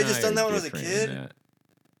 If You I and had just I done are that when I was a different in kid, that.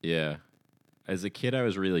 Yeah. As a kid, I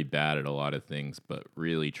was really bad at a lot of things, but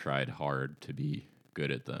really tried hard to be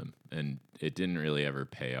good at them. And it didn't really ever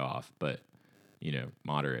pay off, but,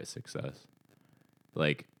 moderate success.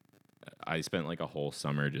 Like, I spent like a whole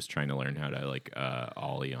summer just trying to learn how to like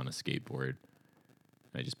ollie on a skateboard.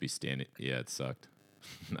 I'd just be standing. Yeah, it sucked.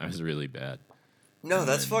 I was really bad. no, And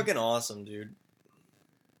that's then- fucking awesome, dude.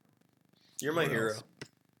 You're my What hero. else?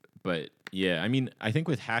 But yeah, I mean, I think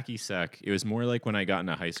with hacky sack, it was more like when I got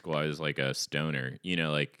into high school, I was like a stoner,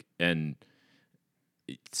 and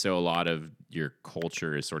so a lot of your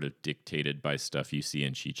culture is sort of dictated by stuff you see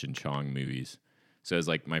in Cheech and Chong movies. So it's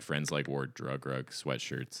like my friends like wore drug rug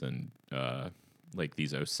sweatshirts and like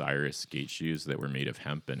these Osiris skate shoes that were made of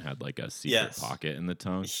hemp and had like a secret Yes. pocket in the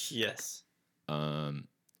tongue. Yes.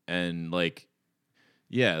 And like,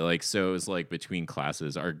 yeah, like so it was like between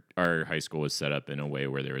classes, our high school was set up in a way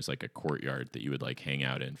where there was like a courtyard that you would like hang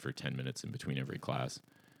out in for 10 minutes in between every class,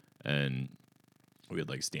 and we would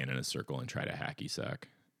like stand in a circle and try to hacky sack.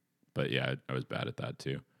 But yeah, I was bad at that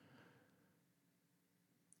too.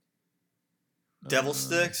 Devil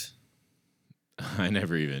sticks. I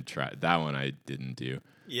never even tried that one. I didn't do.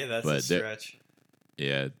 Yeah, that's but a stretch.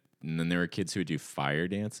 Yeah, and then there were kids who would do fire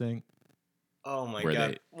dancing. Oh my where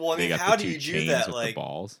god. Well, I they mean, got the how do two you do chains that? with the Like,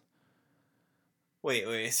 balls.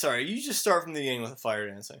 wait. Sorry, you just start from the beginning with the fire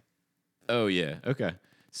dancing. Oh yeah, okay.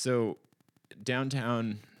 So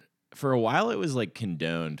downtown, for a while it was like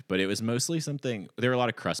condoned, but it was mostly something. There were a lot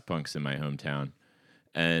of crust punks in my hometown,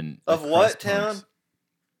 and the Of what crust town? punks.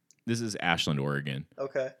 This is Ashland, Oregon.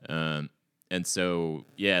 Okay. Um, and so,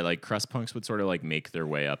 yeah, like crust punks would sort of like make their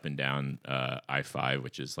way up and down I-5,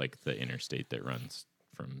 which is like the interstate that runs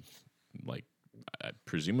from like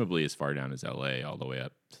presumably as far down as LA all the way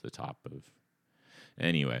up to the top of.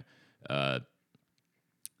 Anyway, uh,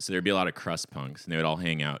 so there'd be a lot of crust punks, and they would all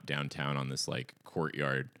hang out downtown on this like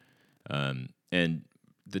courtyard. And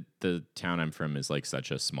the town I'm from is like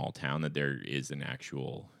such a small town that there is an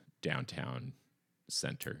actual downtown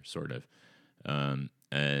center, sort of.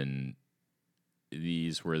 And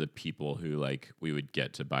these were the people who like we would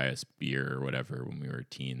get to buy us beer or whatever when we were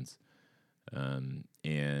teens.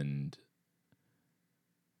 And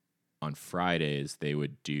on Fridays they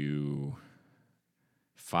would do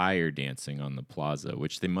fire dancing on the plaza,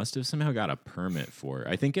 which they must have somehow got a permit for.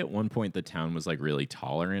 I think at one point the town was like really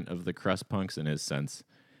tolerant of the crust punks and has since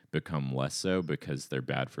become less so because they're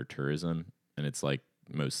bad for tourism. And it's like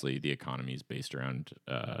mostly the economy is based around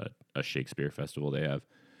a Shakespeare festival they have.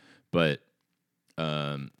 But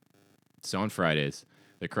so on Fridays,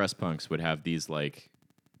 the crust punks would have these like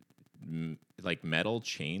metal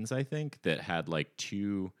chains, I think, that had like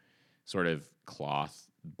two sort of cloth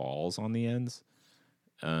balls on the ends.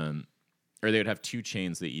 Or they would have two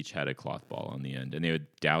chains that each had a cloth ball on the end, and they would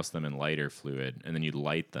douse them in lighter fluid, and then you'd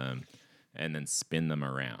light them, and then spin them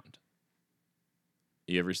around.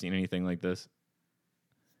 You ever seen anything like this?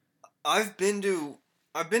 I've been to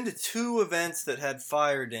two events that had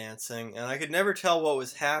fire dancing, and I could never tell what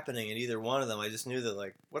was happening at either one of them. I just knew that,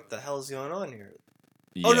 like, what the hell is going on here?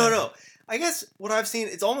 Oh, Yeah, no. I guess what I've seen,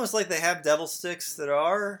 it's almost like they have devil sticks that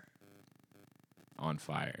are... on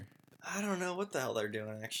fire. I don't know what the hell they're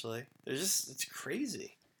doing, actually. They're just... It's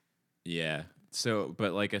crazy. Yeah. So,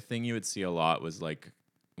 but like a thing you would see a lot was like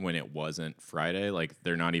when it wasn't Friday, like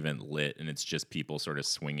they're not even lit, and it's just people sort of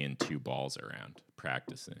swinging two balls around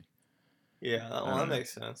practicing. Yeah, well, I that don't know.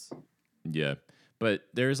 makes sense. Yeah. But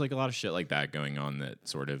there's like a lot of shit like that going on that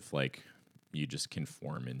sort of like you just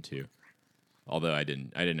conform into. Although I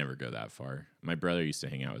didn't ever go that far. My brother used to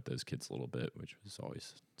hang out with those kids a little bit, which was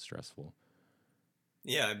always stressful.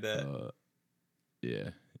 Yeah, I bet. Yeah.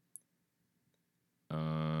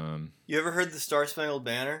 You ever heard the Star Spangled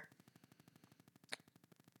Banner?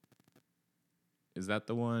 Is that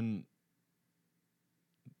the one?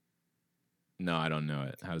 No, I don't know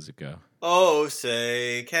it. How does it go? Oh,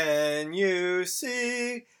 say, can you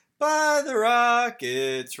see by the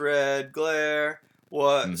rocket's red glare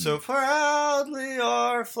what so proudly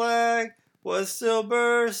our flag was still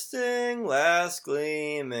bursting, last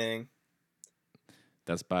gleaming?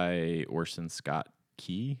 That's by Orson Scott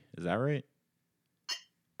Key. Is that right?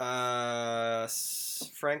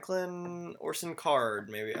 Franklin Orson Card,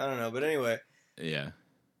 maybe. I don't know, but anyway. Yeah.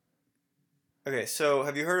 Okay, so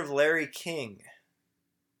have you heard of Larry King?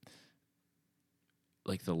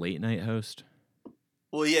 Like the late night host?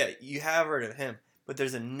 Well, yeah, you have heard of him, but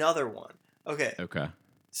there's another one. Okay, Okay.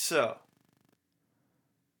 so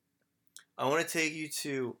I want to take you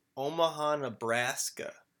to Omaha,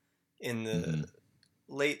 Nebraska in the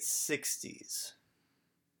late 60s.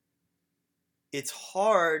 It's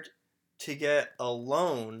hard to get a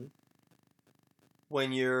loan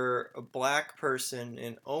when you're a black person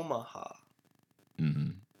in Omaha.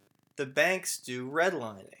 The banks do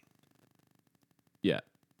redlining. Yeah.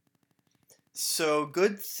 So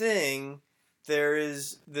good thing there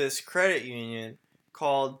is this credit union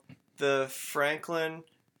called the Franklin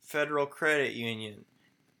Federal Credit Union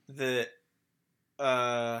that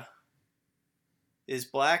is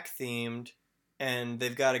black themed, and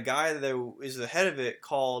they've got a guy that is the head of it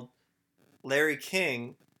called Larry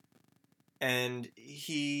King, and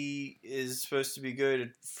he is supposed to be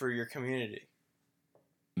good for your community.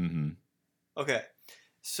 Okay,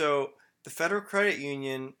 so the Federal Credit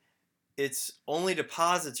Union, its only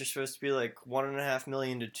deposits are supposed to be like $1.5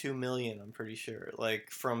 million to $2 million. I'm pretty sure, like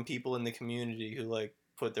from people in the community who like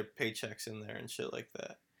put their paychecks in there and shit like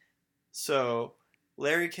that. So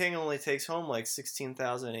Larry King only takes home like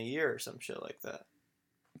 $16,000 a year or some shit like that.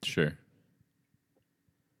 Sure.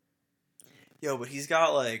 Yo, but he's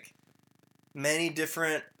got like many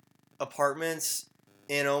different apartments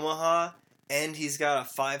in Omaha, and he's got a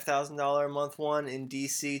 $5,000 a month one in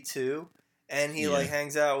DC too. And he like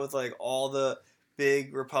hangs out with like all the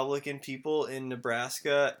big Republican people in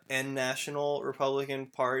Nebraska and National Republican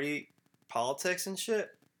Party politics and shit,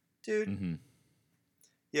 dude.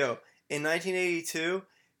 Yo, In 1982,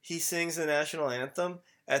 he sings the national anthem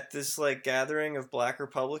at this like gathering of black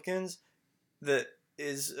Republicans that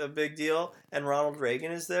is a big deal, and Ronald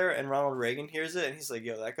Reagan is there, and Ronald Reagan hears it, and he's like,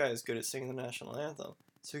 yo, that guy is good at singing the national anthem.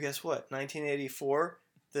 So guess what? 1984,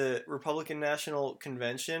 the Republican National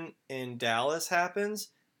Convention in Dallas happens,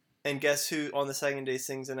 and guess who on the second day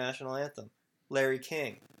sings the national anthem? Larry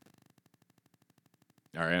King.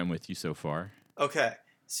 All right, I'm with you so far. Okay,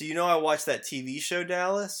 so you know I watched that TV show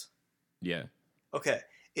Dallas? Yeah. Okay,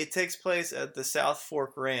 it takes place at the South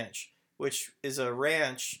Fork Ranch, which is a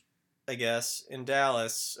ranch, I guess, in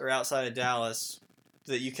Dallas, or outside of Dallas,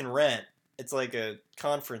 that you can rent. It's like a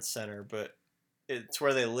conference center, but it's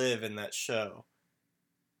where they live in that show.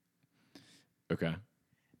 Okay.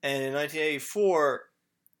 And in 1984,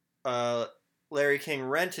 Larry King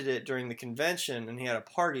rented it during the convention, and he had a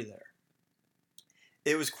party there.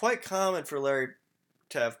 It was quite common for Larry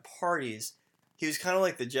to have parties. He was kind of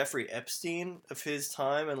like the Jeffrey Epstein of his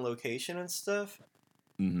time and location and stuff.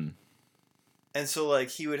 Mm-hmm. And so, like,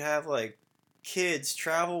 he would have, like, kids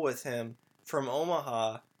travel with him from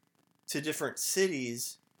Omaha to different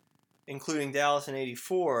cities, including Dallas in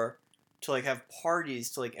 84, to, like, have parties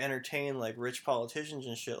to, like, entertain, like, rich politicians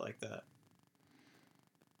and shit like that.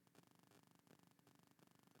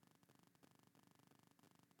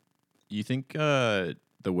 You think the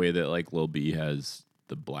way that like Lil B has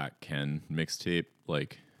the Black Ken mixtape,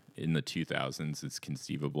 like in the 2000s, it's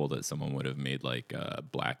conceivable that someone would have made like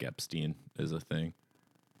Black Epstein as a thing?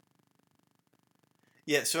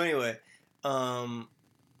 Yeah, so anyway,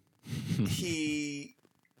 he,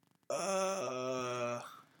 oh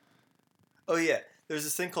yeah, there's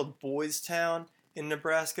this thing called Boys Town in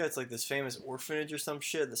Nebraska. It's like this famous orphanage or some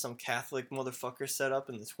shit that some Catholic motherfucker set up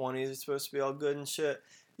in the 20s. It's supposed to be all good and shit.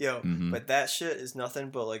 Yo, but that shit is nothing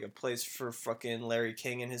but like a place for fucking Larry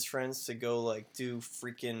King and his friends to go like do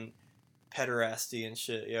freaking pederasty and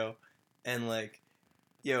shit, yo. And like,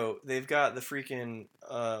 yo, they've got the freaking,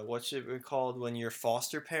 what's it called when you're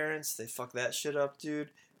foster parents? They fuck that shit up, dude.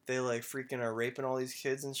 They like freaking are raping all these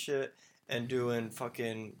kids and shit and doing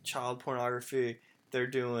fucking child pornography. They're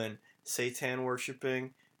doing Satan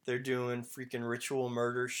worshipping. They're doing freaking ritual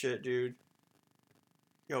murder shit, dude.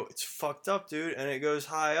 Yo, it's fucked up, dude, and it goes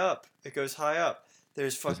high up. It goes high up.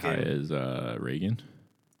 There's fucking... As high as Reagan?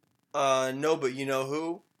 No, but you know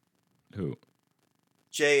who? Who?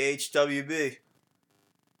 JHWB.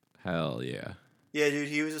 Hell yeah. Yeah, dude,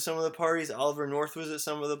 he was at some of the parties. Oliver North was at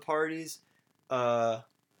some of the parties. Not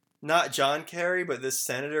John Kerry, but this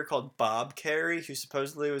senator called Bob Kerry, who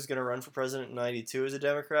supposedly was going to run for president in 92 as a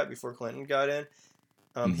Democrat before Clinton got in.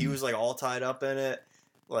 He was, like, all tied up in it.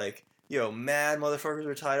 Like... Yo, mad motherfuckers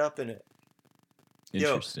were tied up in it.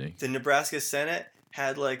 Interesting. Yo, the Nebraska Senate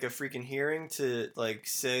had like a freaking hearing to like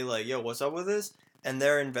say like, yo, what's up with this? And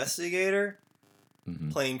their investigator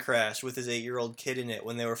plane crashed with his 8-year-old kid in it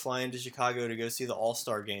when they were flying to Chicago to go see the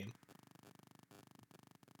All-Star game.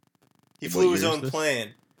 He flew his own plane.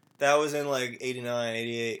 That was in like 89,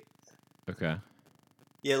 88. Okay.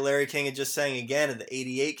 Yeah, Larry King had just sang again at the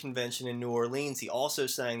 88 convention in New Orleans. He also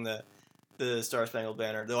sang the Star Spangled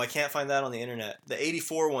Banner, though I can't find that on the internet. The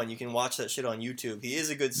 84 one, you can watch that shit on YouTube. He is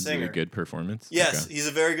a good singer. Is it a good performance? Yes, okay. He's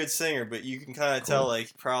a very good singer, but you can kind of tell,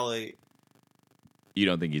 like, probably... You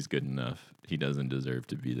don't think he's good enough? He doesn't deserve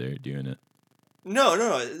to be there doing it? No.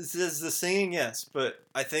 It's the singing, yes, but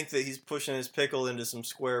I think that he's pushing his pickle into some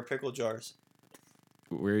square pickle jars.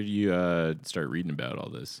 Where do you start reading about all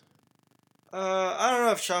this? I don't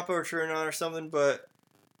know if Chapo or Truanon or something, but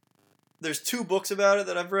there's 2 books about it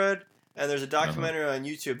that I've read. And there's a documentary on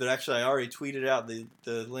YouTube that actually I already tweeted out the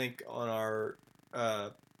link on our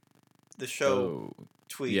the show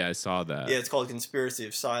tweet. Yeah, I saw that. Yeah, it's called Conspiracy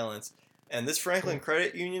of Silence. And this Franklin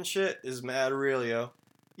Credit Union shit is mad real, yo.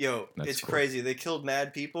 Yo, it's crazy. They killed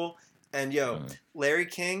mad people. And yo, Larry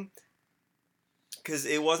King, because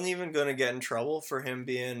it wasn't even going to get in trouble for him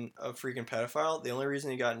being a freaking pedophile. The only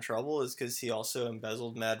reason he got in trouble is because he also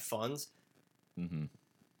embezzled mad funds. Mm-hmm.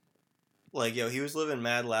 Like, yo, he was living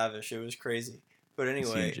mad lavish. It was crazy. But anyway...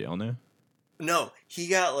 Is he in jail now? No, he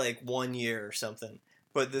got, like, 1 year or something.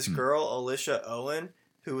 But this girl, Alicia Owen,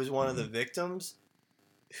 who was one of the victims,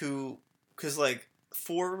 who... Because, like,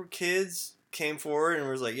 4 kids came forward and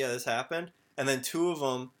was like, yeah, this happened. And then 2 of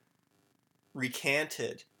them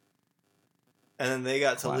recanted. And then they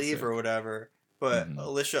got to leave or whatever. But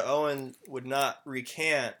Alicia Owen would not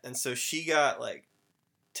recant. And so she got, like,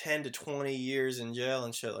 10 to 20 years in jail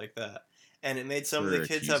and shit like that. And it made some of the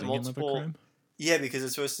kids have multiple... Yeah, because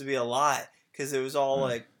it's supposed to be a lie. Because it was all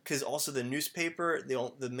like... Because also the newspaper,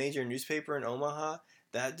 the major newspaper in Omaha,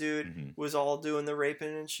 that dude was all doing the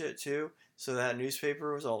raping and shit too. So that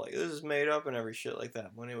newspaper was all like, this is made up and every shit like that.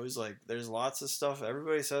 When it was like, there's lots of stuff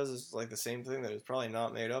everybody says is like the same thing that is probably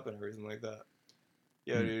not made up and everything like that.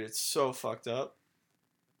 Yo, dude, it's so fucked up.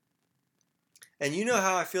 And you know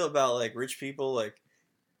how I feel about like rich people. Like,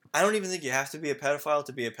 I don't even think you have to be a pedophile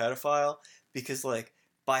to be a pedophile, because like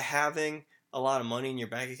by having a lot of money in your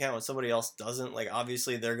bank account when somebody else doesn't, like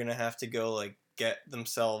obviously they're gonna have to go like get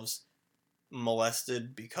themselves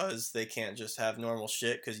molested because they can't just have normal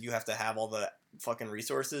shit because you have to have all the fucking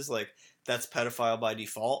resources. Like that's pedophile by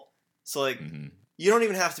default. So like you don't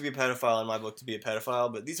even have to be a pedophile in my book to be a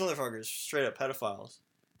pedophile, but these motherfuckers are straight up pedophiles.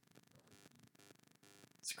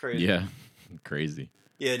 It's crazy. Yeah, crazy.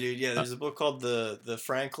 Yeah, dude. Yeah, there's a book called the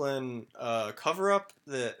Franklin Cover Up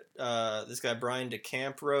that this guy Brian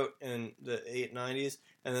DeCamp wrote in the 890s,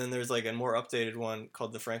 and then there's like a more updated one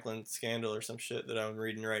called the Franklin Scandal or some shit that I'm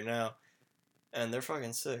reading right now, and they're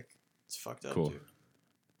fucking sick. It's fucked up, Cool.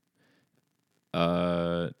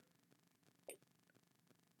 dude.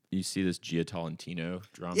 You see this Gia Tolentino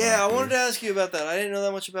drama? Yeah, I wanted to ask you about that. I didn't know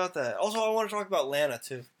that much about that. Also, I want to talk about Lana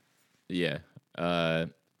too. Yeah.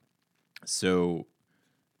 So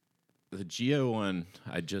the Gia one,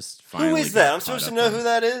 I just finally. Who is that? I'm supposed to know who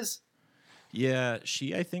that is. Yeah,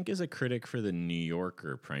 she I think is a critic for the New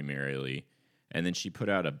Yorker primarily, and then she put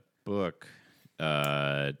out a book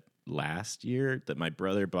last year that my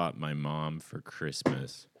brother bought my mom for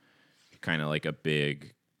Christmas. Kind of like a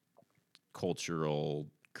big cultural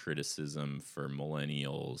criticism for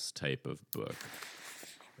millennials type of book,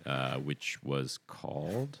 which was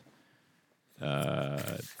called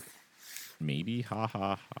maybe Ha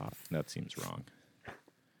Ha Ha. That seems wrong.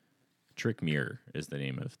 Trick Mirror is the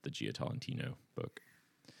name of the Gia Tolentino book.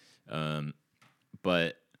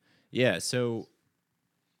 But yeah, so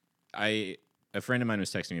a friend of mine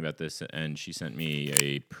was texting me about this, and she sent me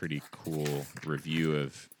a pretty cool review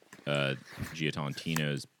of Gia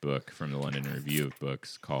Tolentino's book from the London Review of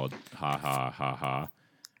Books called Ha Ha Ha Ha.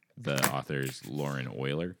 The author's Lauren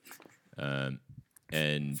Euler.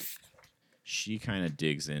 And she kind of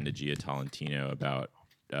digs into Gia Tolentino about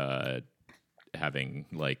having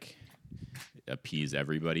like appease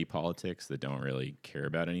everybody politics that don't really care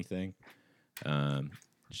about anything.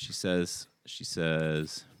 She says,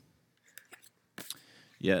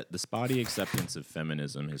 yet the spotty acceptance of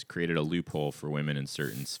feminism has created a loophole for women in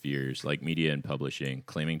certain spheres, like media and publishing,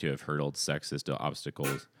 claiming to have hurdled sexist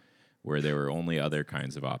obstacles where there were only other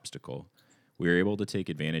kinds of obstacle. We are able to take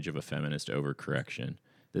advantage of a feminist overcorrection.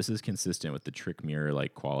 This is consistent with the trick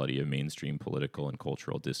mirror-like quality of mainstream political and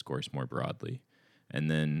cultural discourse more broadly. And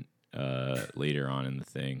then later on in the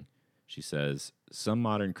thing, she says, some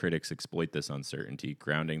modern critics exploit this uncertainty,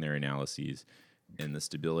 grounding their analyses in the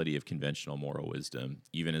stability of conventional moral wisdom,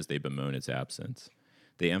 even as they bemoan its absence.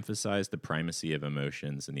 They emphasize the primacy of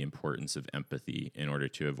emotions and the importance of empathy in order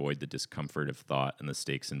to avoid the discomfort of thought and the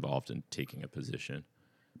stakes involved in taking a position.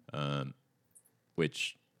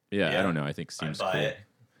 Which, yeah, I don't know. I think seems cool. It.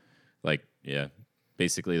 Like, yeah,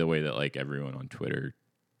 basically the way that like everyone on Twitter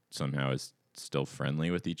somehow is still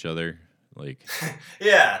friendly with each other. Like,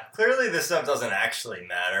 yeah, clearly this stuff doesn't actually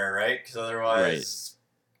matter, right? Because otherwise,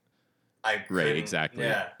 right, exactly.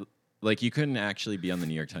 Yeah. Like, you couldn't actually be on the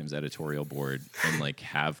New York Times editorial board and, like,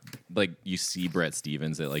 have, like, you see Brett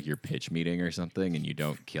Stevens at, like, your pitch meeting or something and you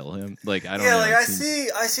don't kill him. Like, I don't know. Yeah, like, I see,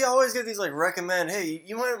 I always get these, like, recommend, hey,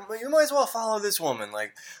 you might as well follow this woman.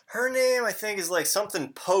 Like, her name, I think, is, like,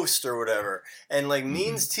 something Post or whatever. And, like,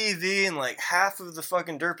 Means TV and, like, half of the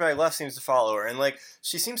fucking dirtbag left seems to follow her. And, like,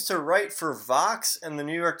 she seems to write for Vox and the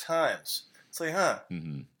New York Times. It's like, huh.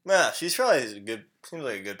 Yeah, she's probably seems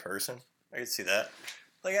like a good person. I can see that.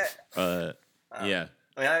 Like, yeah. I mean,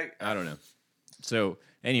 I don't know. So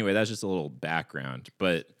anyway, that's just a little background.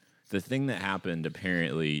 But the thing that happened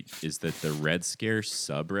apparently is that the Red Scare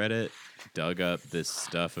subreddit dug up this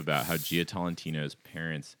stuff about how Gia Tolentino's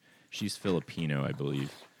parents, she's Filipino, I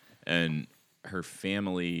believe, and her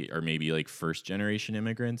family are maybe like first generation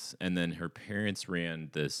immigrants, and then her parents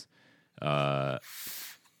ran this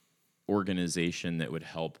organization that would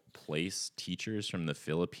help place teachers from the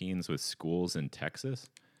Philippines with schools in Texas.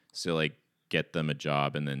 So like get them a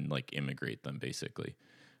job and then like immigrate them basically.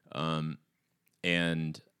 Now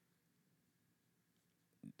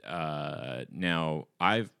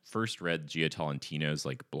I've first read Gia Tolentino's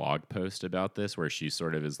like blog post about this where she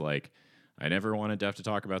sort of is like, I never wanted to have to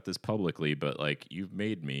talk about this publicly, but like you've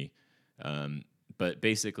made me. But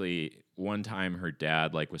basically, one time her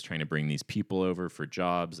dad like was trying to bring these people over for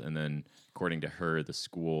jobs, and then according to her, the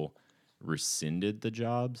school rescinded the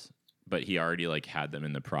jobs, but he already like had them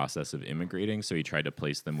in the process of immigrating, so he tried to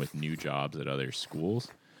place them with new jobs at other schools.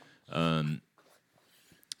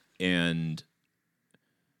 And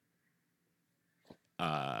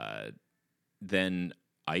then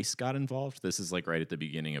ICE got involved. This is like right at the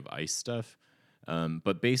beginning of ICE stuff.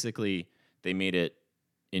 But basically, they made it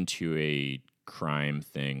into a crime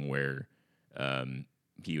thing where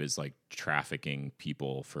he was like trafficking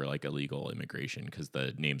people for like illegal immigration because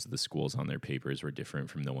the names of the schools on their papers were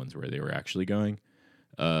different from the ones where they were actually going.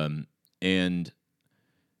 And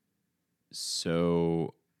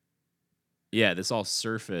so, yeah, this all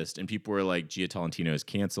surfaced, and people were like, Gia Tolentino is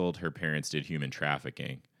canceled. Her parents did human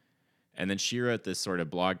trafficking. And then she wrote this sort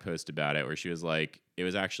of blog post about it where she was like, it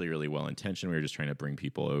was actually really well intentioned. We were just trying to bring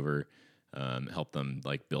people over, help them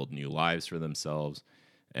like build new lives for themselves.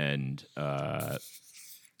 And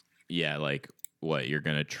yeah, like what, you're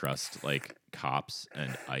going to trust like cops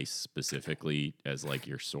and ICE specifically as like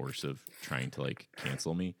your source of trying to like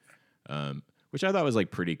cancel me, which I thought was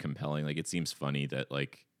like pretty compelling. Like it seems funny that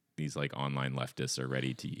like these like online leftists are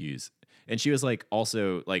ready to use. And she was like,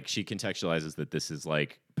 also like she contextualizes that this is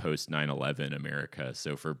like post 9/11 America.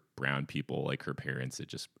 So for brown people like her parents, it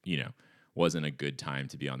just, you know, wasn't a good time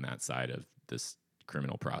to be on that side of this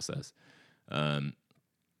criminal process. And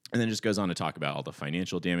then just goes on to talk about all the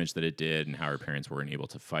financial damage that it did and how her parents weren't able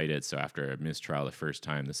to fight it. So after a mistrial the first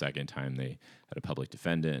time, the second time they had a public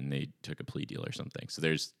defendant and they took a plea deal or something. So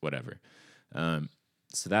there's whatever.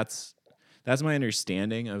 So that's my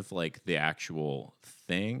understanding of like the actual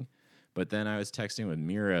thing. But then I was texting with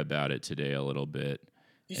Mira about it today a little bit.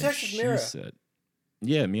 You texted Mira? Said,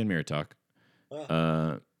 yeah, me and Mira talk.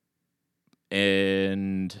 Oh.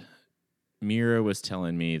 And Mira was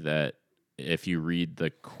telling me that if you read the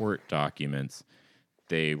court documents,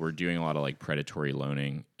 they were doing a lot of like predatory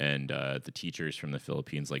loaning, and the teachers from the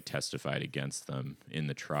Philippines like testified against them in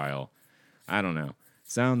the trial. I don't know.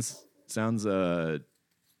 Sounds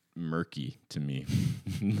murky to me.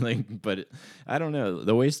 Like, but I don't know.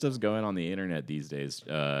 The way stuff's going on the internet these days,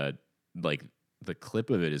 like the clip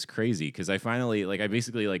of it is crazy because I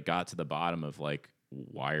basically like got to the bottom of like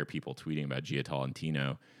why are people tweeting about Gia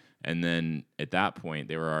Tolentino. And then at that point,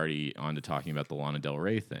 they were already on to talking about the Lana Del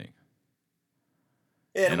Rey thing.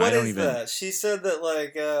 Yeah, and what is that? She said that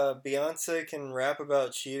like Beyonce can rap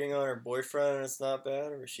about cheating on her boyfriend and it's not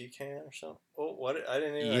bad, or she can, or something. Oh, what? I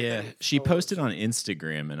didn't even. Yeah, she posted on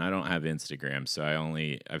Instagram, and I don't have Instagram, so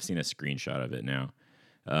I've seen a screenshot of it now.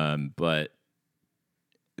 But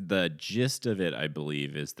the gist of it, I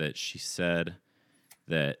believe, is that she said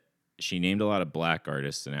that she named a lot of black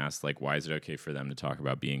artists and asked, like, why is it okay for them to talk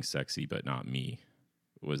about being sexy but not me?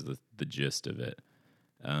 Was the gist of it.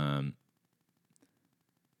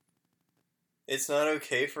 It's not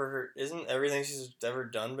okay for her. Isn't everything she's ever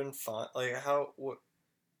done been fine? Like, what?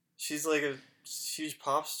 She's like a huge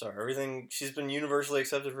pop star. Everything, she's been universally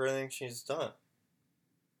accepted for everything she's done.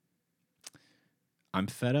 I'm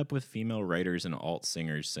fed up with female writers and alt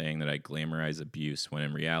singers saying that I glamorize abuse when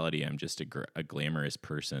in reality I'm just a glamorous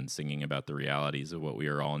person singing about the realities of what we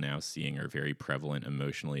are all now seeing are very prevalent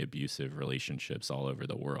emotionally abusive relationships all over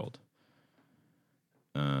the world.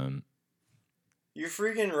 You're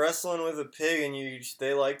freaking wrestling with a pig and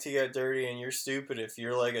they like to get dirty and you're stupid if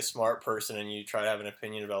you're like a smart person and you try to have an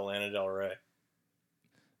opinion about Lana Del Rey.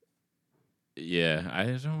 Yeah,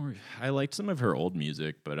 I liked some of her old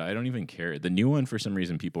music, but I don't even care. The new one, for some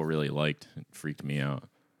reason, people really liked. It freaked me out.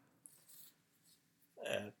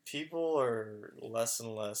 People are less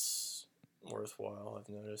and less worthwhile,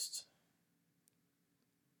 I've noticed.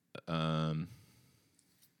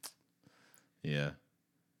 Yeah.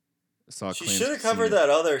 She should have covered that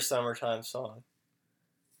other summertime song.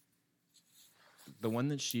 The one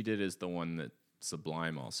that she did is the one that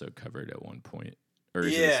Sublime also covered at one point. Or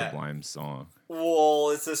is it a Sublime song? Well,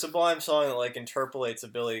 it's a Sublime song that like interpolates a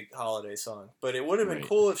Billie Holiday song. But it would have been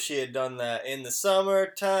cool if she had done that in the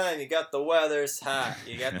summertime. You got the weather's hot.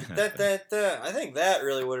 You got the da-da-da. I think that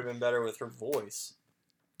really would have been better with her voice.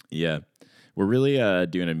 Yeah. We're really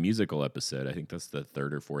doing a musical episode. I think that's the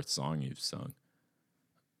third or fourth song you've sung.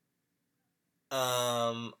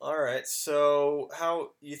 All right. So,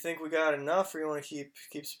 how you think we got enough, or you want to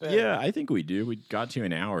keep spinning? Yeah, I think we do. We got to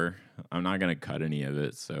an hour. I'm not gonna cut any of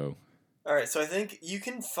it. So. All right. So I think you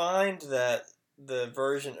can find the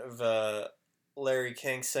version of Larry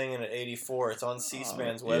King singing at 84. It's on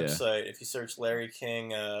C-SPAN's website. If you search Larry King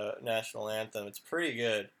National Anthem, it's pretty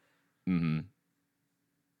good. Mm-hmm.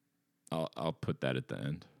 I'll put that at the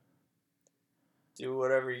end. Do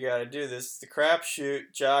whatever you gotta do. This is the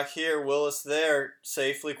crapshoot. Jock here, Willis there,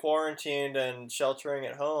 safely quarantined and sheltering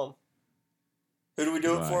at home. Who do we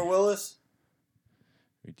do it for, Willis?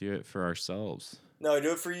 We do it for ourselves. No,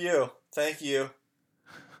 do it for you. Thank you.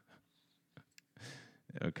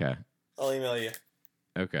 Okay. I'll email you.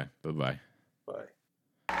 Okay. Bye-bye. Bye.